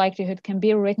marginal likelihood can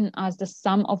be written as the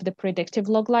sum of the predictive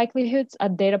log likelihoods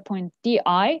at data point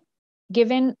di,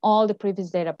 given all the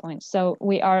previous data points. So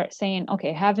we are saying,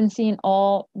 okay, haven't seen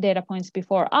all data points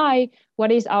before I,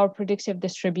 what is our predictive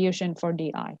distribution for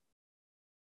di?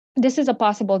 This is a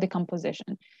possible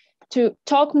decomposition. To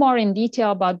talk more in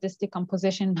detail about this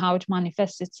decomposition, how it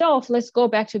manifests itself, let's go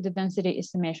back to the density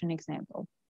estimation example.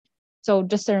 So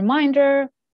just a reminder,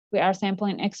 we are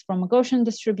sampling X from a Gaussian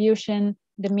distribution.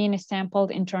 The mean is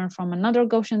sampled in turn from another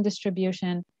Gaussian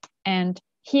distribution. And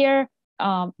here,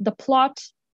 the plot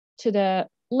to the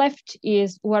left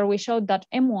is where we showed that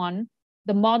M1,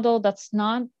 the model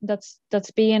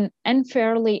that's being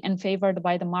unfairly favored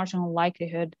by the marginal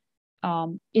likelihood,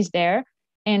 is there.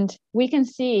 And we can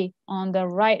see on the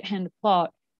right-hand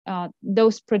plot,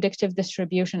 those predictive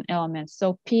distribution elements.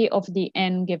 So P of the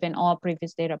N given all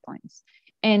previous data points.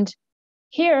 And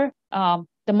here,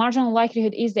 the marginal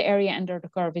likelihood is the area under the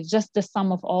curve. It's just the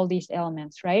sum of all these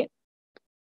elements, right?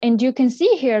 And you can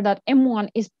see here that M1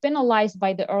 is penalized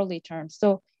by the early terms.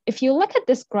 So if you look at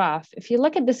this graph, if you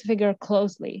look at this figure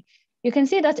closely, you can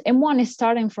see that M1 is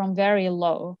starting from very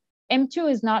low.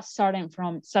 M2 is not starting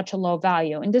from such a low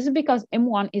value. And this is because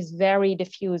M1 is very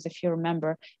diffuse, if you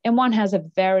remember. M1 has a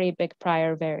very big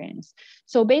prior variance.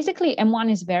 So basically,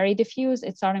 M1 is very diffuse.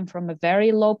 It's starting from a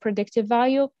very low predictive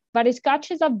value, but it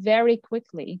catches up very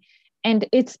quickly. And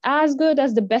it's as good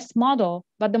as the best model,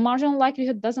 but the marginal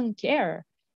likelihood doesn't care.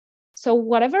 So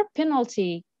whatever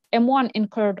penalty M1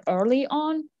 incurred early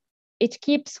on, it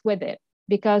keeps with it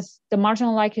because the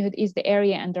marginal likelihood is the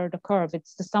area under the curve.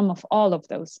 It's the sum of all of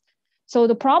those. So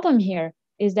the problem here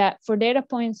is that for data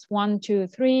points 1, 2,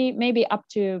 3, maybe up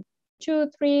to 2,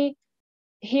 3,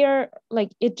 here, like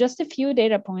it's just a few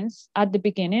data points at the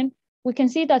beginning, we can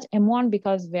see that M1,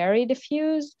 because it's very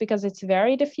diffuse,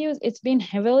 it's been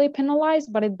heavily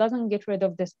penalized, but it doesn't get rid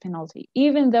of this penalty,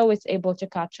 even though it's able to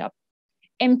catch up.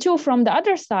 M2 from the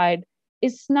other side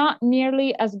is not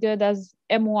nearly as good as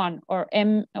M1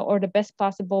 or the best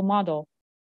possible model.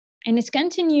 And it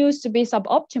continues to be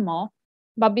suboptimal,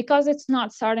 but because it's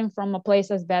not starting from a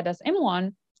place as bad as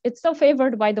M1, it's still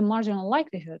favored by the marginal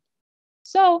likelihood.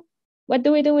 So what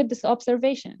do we do with this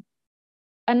observation?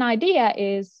 An idea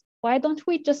is, why don't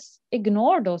we just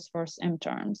ignore those first M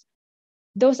terms?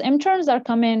 Those M terms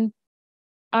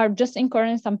are just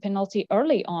incurring some penalty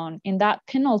early on, and that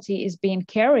penalty is being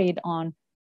carried on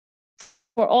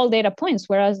for all data points,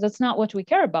 whereas that's not what we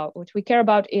care about. What we care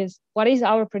about is, what is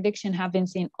our prediction having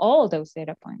seen all those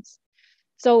data points?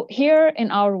 So here in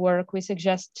our work, we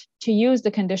suggest to use the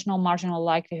conditional marginal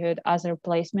likelihood as a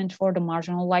replacement for the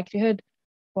marginal likelihood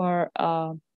for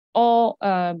all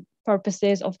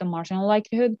purposes of the marginal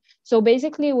likelihood. So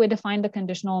basically, we define the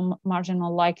conditional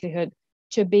marginal likelihood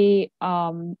to be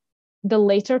the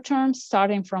later terms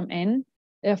starting from m.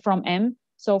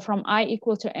 So from I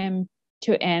equal to m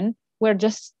to n, we're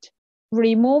just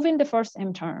removing the first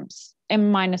m terms,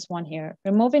 m minus 1 here,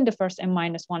 removing the first m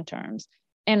minus 1 terms,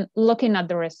 and looking at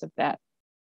the rest of that.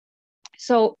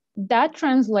 So that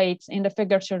translates in the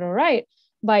figure to the right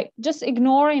by just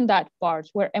ignoring that part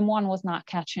where M1 was not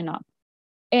catching up.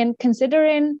 And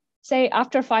considering, say,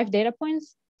 after 5 data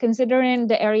points, considering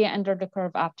the area under the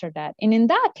curve after that. And in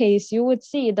that case, you would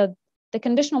see that the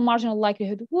conditional marginal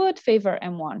likelihood would favor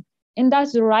M1. And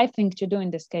that's the right thing to do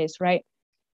in this case, right?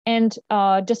 And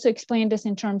just to explain this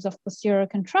in terms of posterior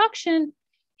contraction,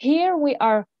 here we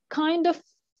are kind of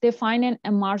defining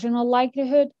a marginal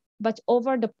likelihood, but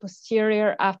over the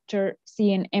posterior after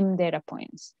seeing m data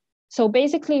points. So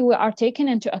basically, we are taking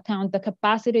into account the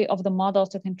capacity of the model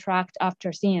to contract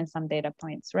after seeing some data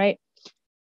points, right?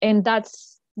 And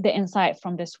that's the insight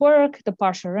from this work. The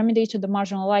partial remedy to the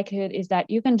marginal likelihood is that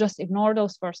you can just ignore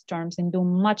those first terms and do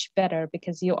much better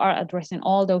because you are addressing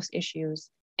all those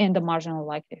issues in the marginal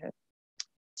likelihood.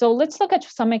 So let's look at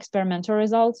some experimental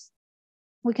results.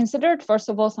 We considered, first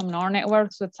of all, some neural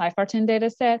networks with Cypher-10 data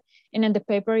set. And in the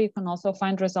paper, you can also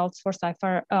find results for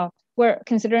Cypher. We're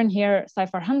considering here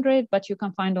Cypher 100, but you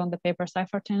can find on the paper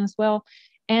Cypher-10 as well.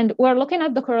 And we're looking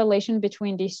at the correlation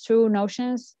between these two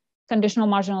notions, conditional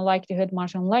marginal likelihood,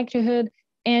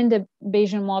 and the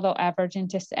Bayesian model averaging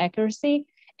test accuracy.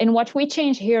 And what we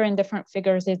change here in different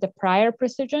figures is the prior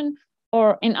precision,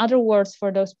 or in other words,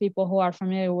 for those people who are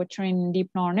familiar with training deep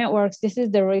neural networks, this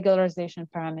is the regularization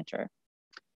parameter.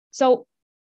 So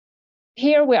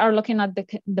here we are looking at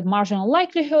the marginal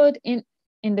likelihood in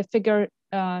the figure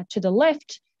to the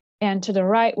left, and to the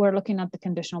right, we're looking at the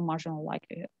conditional marginal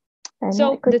likelihood.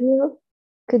 So could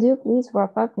you please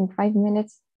wrap up in 5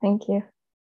 minutes? Thank you.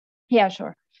 Yeah,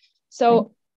 sure.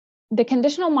 So the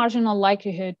conditional marginal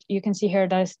likelihood, you can see here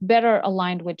that is better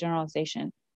aligned with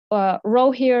generalization.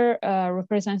 Rho here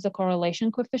represents the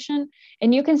correlation coefficient,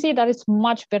 and you can see that it's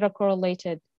much better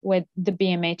correlated with the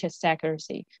BMA test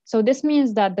accuracy. So this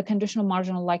means that the conditional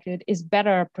marginal likelihood is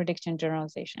better predicting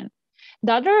generalization.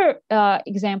 The other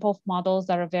example of models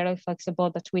that are very flexible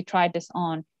that we tried this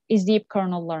on is deep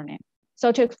kernel learning.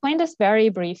 So to explain this very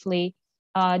briefly,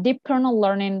 deep kernel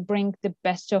learning brings the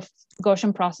best of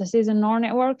Gaussian processes in neural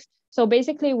networks. So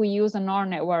basically, we use a neural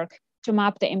network to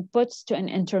map the inputs to an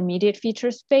intermediate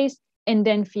feature space and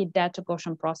then feed that to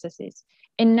Gaussian processes.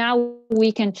 And now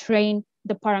we can train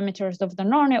the parameters of the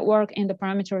neural network and the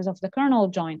parameters of the kernel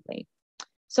jointly.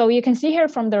 So you can see here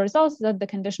from the results that the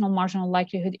conditional marginal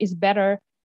likelihood is better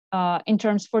in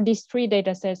terms for these 3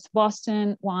 data sets,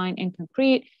 Boston, Wine, and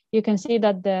Concrete. You can see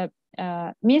that the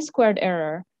mean squared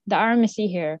error, the RMSE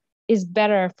here, is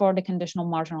better for the conditional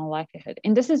marginal likelihood.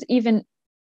 And this is even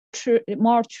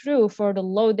more true for the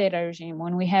low data regime.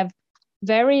 When we have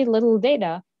very little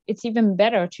data, it's even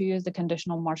better to use the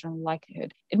conditional marginal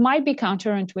likelihood. It might be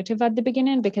counterintuitive at the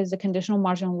beginning because the conditional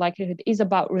marginal likelihood is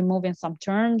about removing some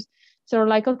terms. So we're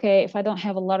like, okay, if I don't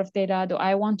have a lot of data, do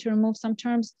I want to remove some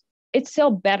terms? It's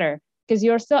still better because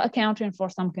you're still accounting for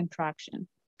some contraction.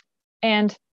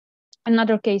 And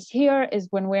another case here is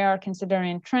when we are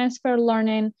considering transfer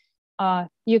learning.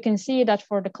 You can see that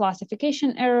for the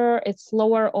classification error, it's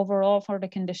lower overall for the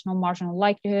conditional marginal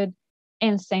likelihood,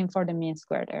 and same for the mean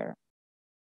squared error.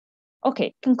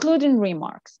 Okay, concluding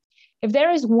remarks. If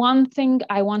there is one thing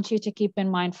I want you to keep in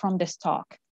mind from this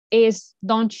talk, is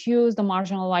don't use the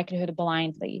marginal likelihood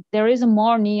blindly. There is a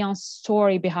more nuanced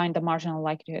story behind the marginal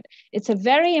likelihood. It's a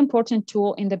very important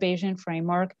tool in the Bayesian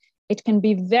framework. It can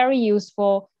be very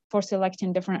useful for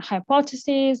selecting different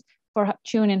hypotheses, for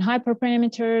tuning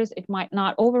hyperparameters. It might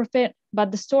not overfit,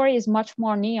 but the story is much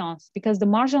more nuanced because the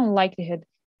marginal likelihood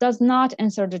does not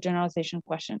answer the generalization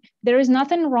question. There is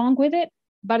nothing wrong with it,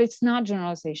 but it's not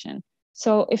generalization.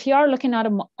 So if you are looking at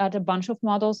a bunch of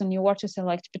models and you want to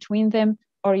select between them,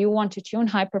 or you want to tune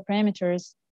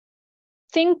hyperparameters,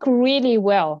 think really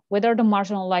well whether the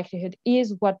marginal likelihood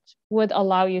is what would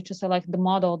allow you to select the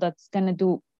model that's going to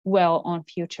do well on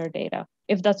future data,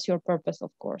 if that's your purpose,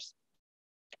 of course.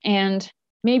 And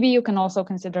maybe you can also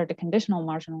consider the conditional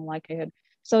marginal likelihood.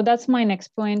 So that's my next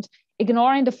point.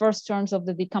 Ignoring the first terms of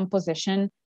the decomposition,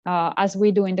 as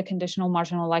we do in the conditional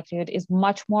marginal likelihood, is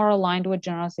much more aligned with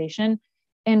generalization.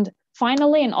 And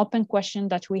Finally, an open question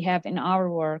that we have in our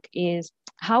work is,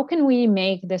 how can we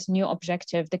make this new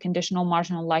objective, the conditional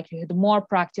marginal likelihood, more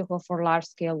practical for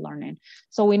large-scale learning?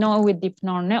 So we know with deep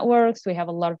neural networks, we have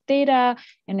a lot of data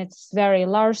and it's very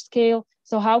large scale.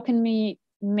 So how can we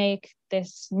make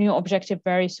this new objective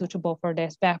very suitable for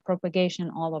this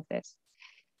backpropagation, all of this?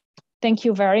 Thank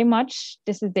you very much.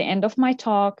 This is the end of my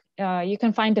talk. You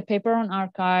can find the paper on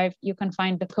arXiv. You can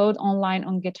find the code online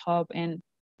on GitHub. And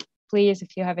please,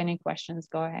 if you have any questions,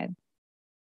 go ahead.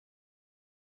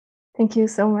 Thank you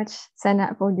so much,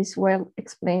 Sana, for this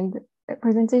well-explained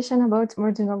presentation about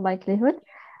marginal likelihood.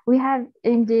 We have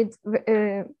indeed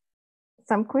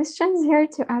some questions here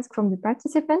to ask from the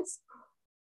participants.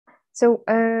 So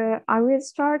I will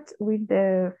start with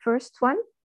the first one.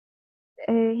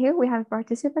 Here we have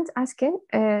participants asking,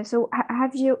 so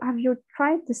have you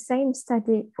tried the same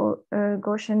study for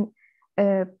Gaussian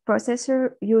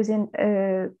processor using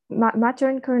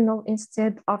Mattern kernel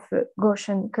instead of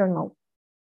Gaussian kernel?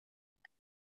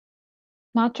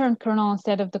 Mattern kernel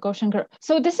instead of the Gaussian kernel.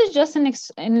 So this is just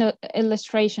an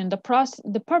illustration.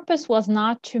 The purpose was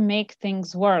not to make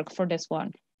things work for this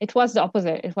one. It was the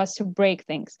opposite. It was to break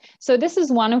things. So this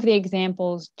is one of the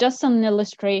examples, just an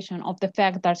illustration of the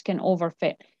fact that it can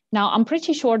overfit. Now, I'm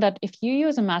pretty sure that if you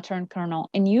use a Mattern kernel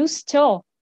and you still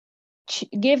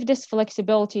give this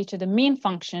flexibility to the mean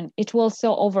function, it will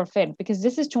still overfit because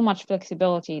this is too much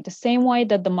flexibility, the same way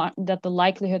that the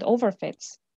likelihood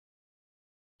overfits.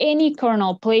 Any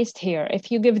kernel placed here,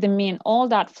 if you give the mean all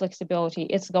that flexibility,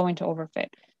 it's going to overfit.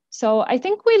 So I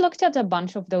think we looked at a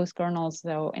bunch of those kernels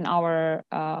though in our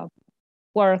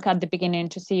work at the beginning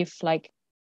to see if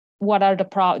what are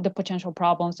the potential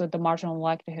problems with the marginal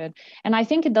likelihood. And I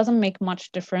think it doesn't make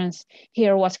much difference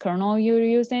here what kernel you're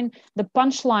using. The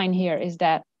punchline here is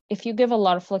that if you give a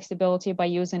lot of flexibility by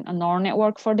using a neural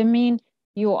network for the mean,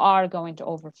 you are going to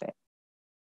overfit.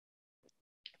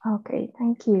 Okay,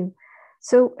 thank you.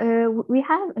 So we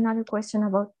have another question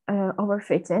about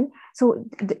overfitting. So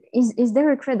is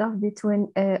there a trade-off between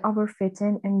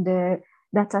overfitting and the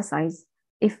data size?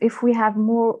 If we have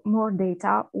more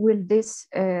data, will this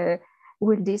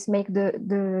make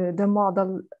the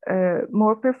model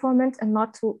more performant and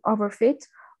not to overfit,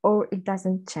 or it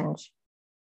doesn't change?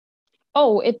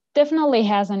 Oh, it definitely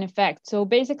has an effect. So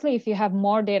basically, if you have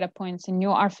more data points and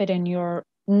you are fitting your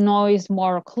noise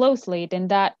more closely, then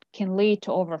that can lead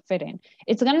to overfitting.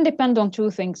 It's going to depend on two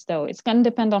things though. It's going to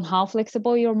depend on how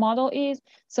flexible your model is.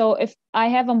 So if I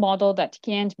have a model that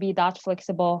can't be that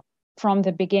flexible from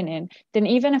the beginning, then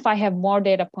even if I have more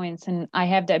data points and I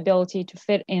have the ability to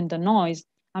fit in the noise,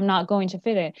 I'm not going to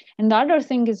fit it. And the other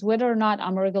thing is whether or not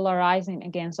I'm regularizing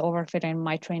against overfitting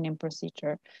my training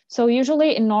procedure. So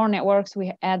usually in neural networks,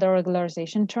 we add a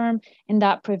regularization term and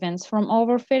that prevents from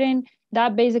overfitting.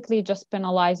 That basically just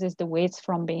penalizes the weights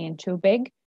from being too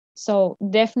big. So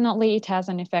definitely it has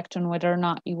an effect on whether or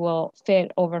not you will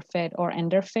fit, overfit, or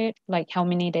underfit, like how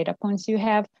many data points you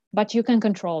have, but you can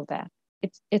control that.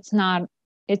 It's not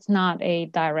a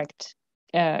direct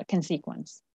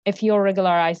consequence. If you're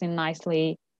regularizing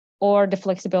nicely or the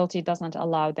flexibility doesn't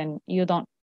allow, then you don't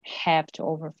have to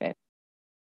overfit.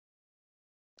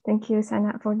 Thank you,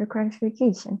 Sana, for the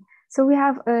clarification. So we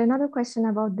have another question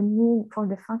about the mean for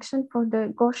the function for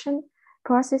the Gaussian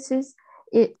processes.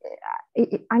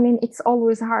 I mean, it's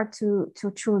always hard to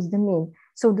choose the mean.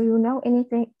 So do you know any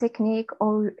technique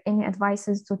or any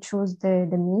advices to choose the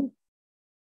mean?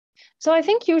 So I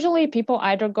think usually people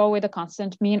either go with a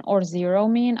constant mean or zero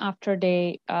mean after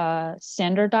they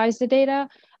standardize the data.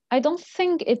 I don't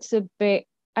think it's a big,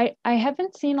 I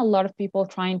haven't seen a lot of people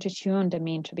trying to tune the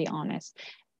mean, to be honest.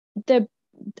 The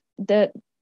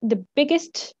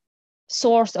biggest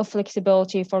source of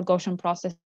flexibility for Gaussian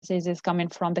processes is coming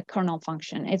from the kernel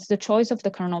function. It's the choice of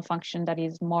the kernel function that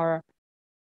is more,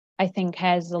 I think,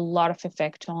 has a lot of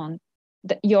effect on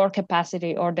your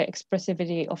capacity or the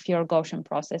expressivity of your Gaussian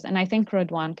process. And I think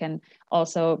Redwan can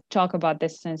also talk about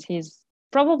this since he's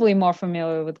probably more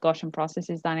familiar with Gaussian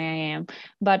processes than I am.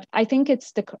 But I think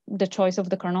it's the choice of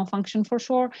the kernel function for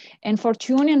sure. And for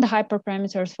tuning the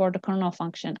hyperparameters for the kernel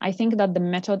function, I think that the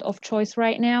method of choice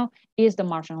right now is the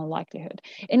marginal likelihood.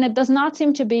 And it does not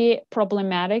seem to be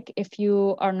problematic if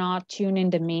you are not tuning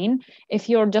the mean. If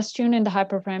you're just tuning the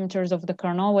hyperparameters of the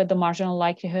kernel with the marginal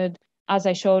likelihood, as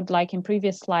I showed like in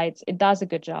previous slides, it does a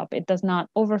good job. It does not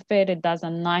overfit. It does a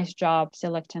nice job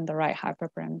selecting the right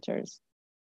hyperparameters.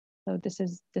 So this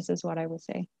is what I would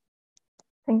say.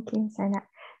 Thank you, Sana.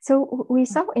 So we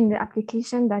saw in the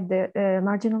application that the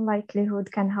marginal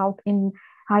likelihood can help in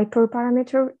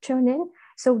hyperparameter tuning.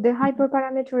 So the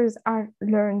hyperparameters are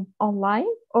learned online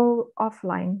or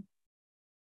offline?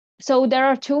 So there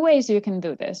are two ways you can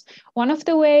do this. One of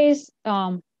the ways,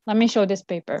 let me show this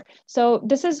paper. So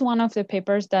this is one of the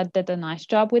papers that did a nice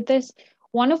job with this.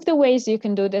 One of the ways you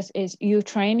can do this is you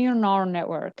train your neural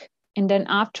network, and then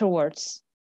afterwards,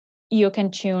 you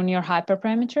can tune your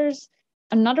hyperparameters.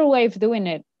 Another way of doing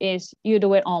it is you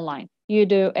do it online. You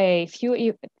do a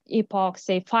few epochs,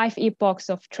 say 5 epochs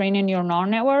of training your neural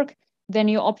network, then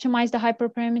you optimize the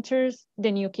hyperparameters,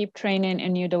 then you keep training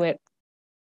and you do it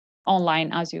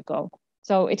online as you go.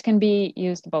 So it can be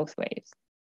used both ways.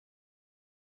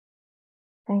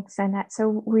 Thanks, Anna.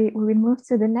 So we will move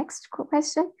to the next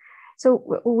question.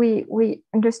 So we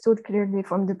understood clearly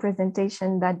from the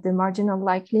presentation that the marginal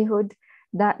likelihood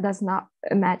that does not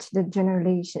match the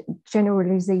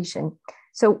generalization.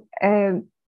 So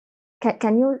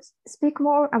can you speak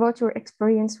more about your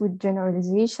experience with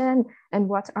generalization and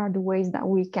what are the ways that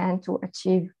we can to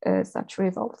achieve such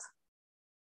results?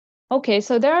 Okay,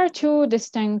 so there are two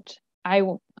distinct, I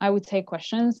would say,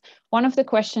 questions. One of the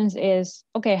questions is,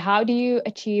 okay, how do you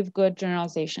achieve good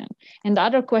generalization? And the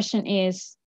other question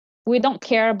is, we don't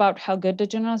care about how good the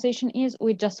generalization is,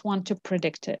 we just want to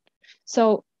predict it.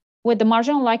 So with the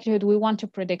marginal likelihood, we want to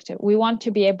predict it. We want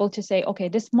to be able to say, okay,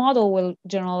 this model will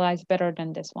generalize better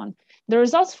than this one. The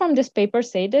results from this paper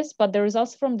say this, but the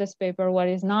results from this paper, what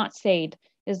is not said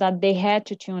is that they had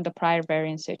to tune the prior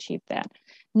variance to achieve that.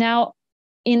 Now,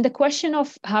 in the question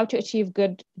of how to achieve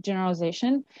good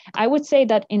generalization, I would say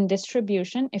that in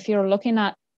distribution, if you're looking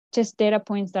at just data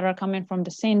points that are coming from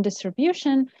the same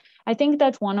distribution, I think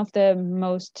that one of the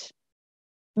most,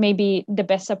 maybe the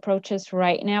best approaches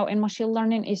right now in machine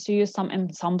learning is to use some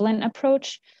ensembling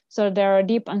approach. So there are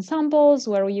deep ensembles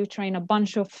where you train a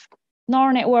bunch of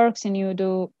neural networks and you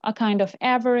do a kind of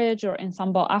average or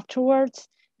ensemble afterwards.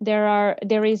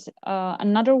 There is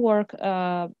another work,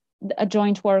 a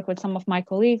joint work with some of my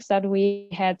colleagues that we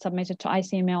had submitted to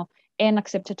ICML and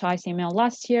accepted to ICML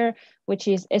last year, which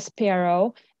is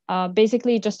SPRO,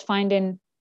 basically just finding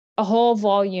a whole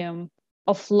volume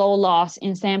of low loss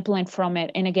in sampling from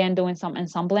it, and again, doing some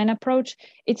ensembling approach.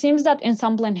 It seems that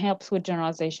ensembling helps with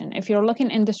generalization. If you're looking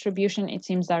in distribution, it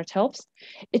seems that it helps.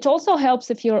 It also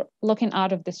helps if you're looking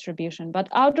out of distribution, but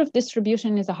out of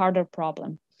distribution is a harder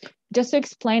problem. Just to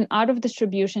explain, out of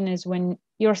distribution is when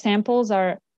your samples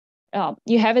are,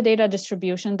 you have a data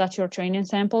distribution that your training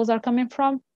samples are coming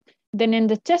from, then in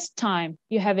the test time,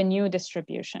 you have a new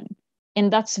distribution. And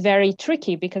that's very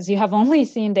tricky because you have only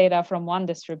seen data from one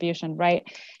distribution, right?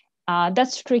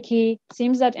 That's tricky.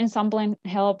 Seems that ensembling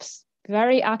helps.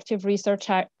 Very active research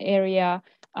area.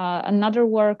 Another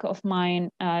work of mine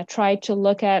tried to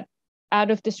look at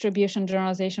out of distribution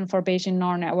generalization for Bayesian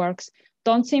neural networks.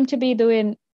 Don't seem to be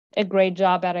doing a great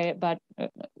job at it, but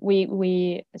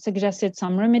we suggested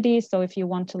some remedies. So if you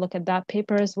want to look at that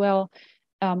paper as well.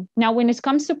 Now, when it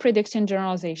comes to prediction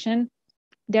generalization,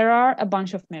 there are a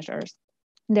bunch of measures.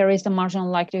 There is the marginal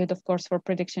likelihood, of course, for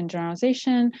prediction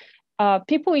generalization.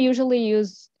 People usually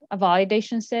use a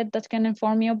validation set that can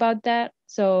inform you about that.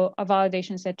 So a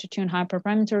validation set to tune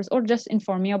hyperparameters or just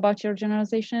inform you about your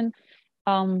generalization.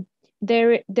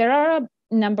 There are a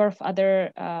number of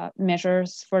other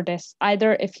measures for this,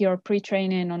 either if you're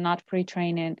pre-training or not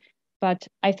pre-training, but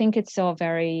I think it's still a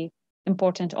very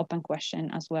important open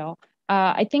question as well.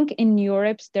 I think in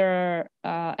Europe, there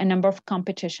are a number of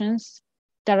competitions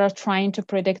that are trying to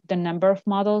predict the number of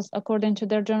models according to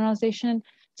their generalization.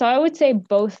 So I would say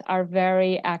both are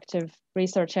very active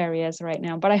research areas right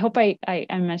now, but I hope I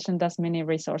mentioned as many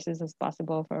resources as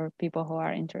possible for people who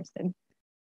are interested.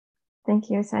 Thank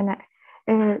you, Sanae.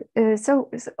 So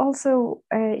also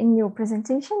in your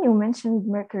presentation, you mentioned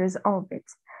Mercury's orbit.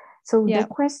 So the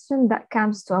question that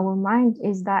comes to our mind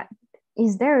is that,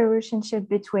 is there a relationship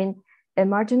between a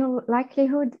marginal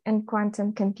likelihood and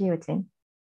quantum computing?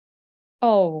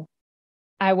 Oh,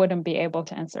 I wouldn't be able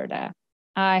to answer that.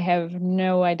 I have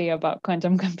no idea about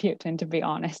quantum computing, to be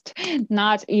honest.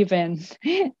 Not even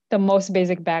the most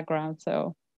basic background.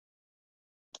 So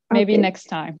maybe next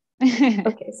time.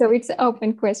 Okay, so it's an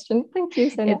open question. Thank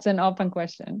you, Sanae. It's an open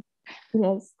question.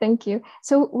 Yes, thank you.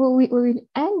 So we will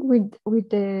end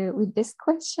with this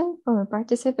question from a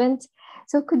participant.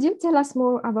 So could you tell us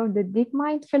more about the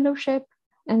DeepMind Fellowship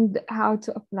and how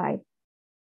to apply?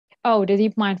 Oh, the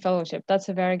DeepMind Fellowship. That's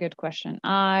a very good question.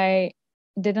 I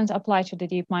didn't apply to the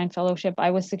DeepMind Fellowship.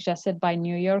 I was suggested by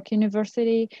New York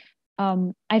University.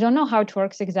 I don't know how it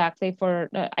works exactly for,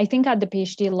 I think at the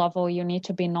PhD level, you need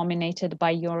to be nominated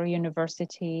by your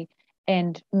university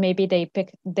and maybe they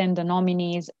pick then the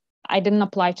nominees. I didn't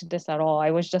apply to this at all.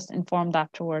 I was just informed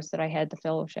afterwards that I had the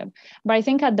fellowship. But I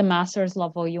think at the master's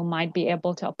level, you might be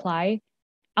able to apply.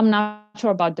 I'm not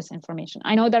sure about this information.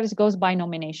 I know that it goes by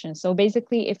nomination. So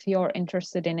basically, if you're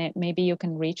interested in it, maybe you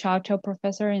can reach out to a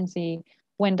professor and see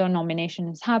when the nomination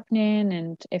is happening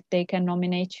and if they can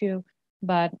nominate you.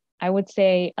 But I would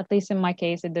say, at least in my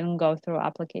case, it didn't go through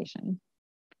application.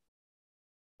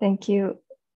 Thank you.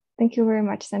 Thank you very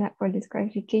much, Sanae, for this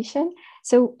clarification.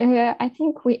 So I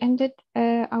think we ended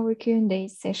our Q&A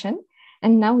session,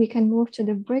 and now we can move to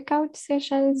the breakout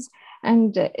sessions.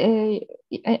 And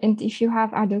if you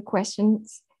have other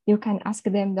questions, you can ask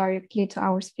them directly to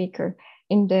our speaker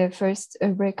in the first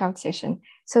breakout session.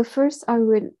 So first, I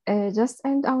will just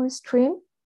end our stream,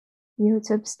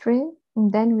 YouTube stream,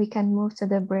 and then we can move to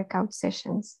the breakout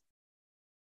sessions.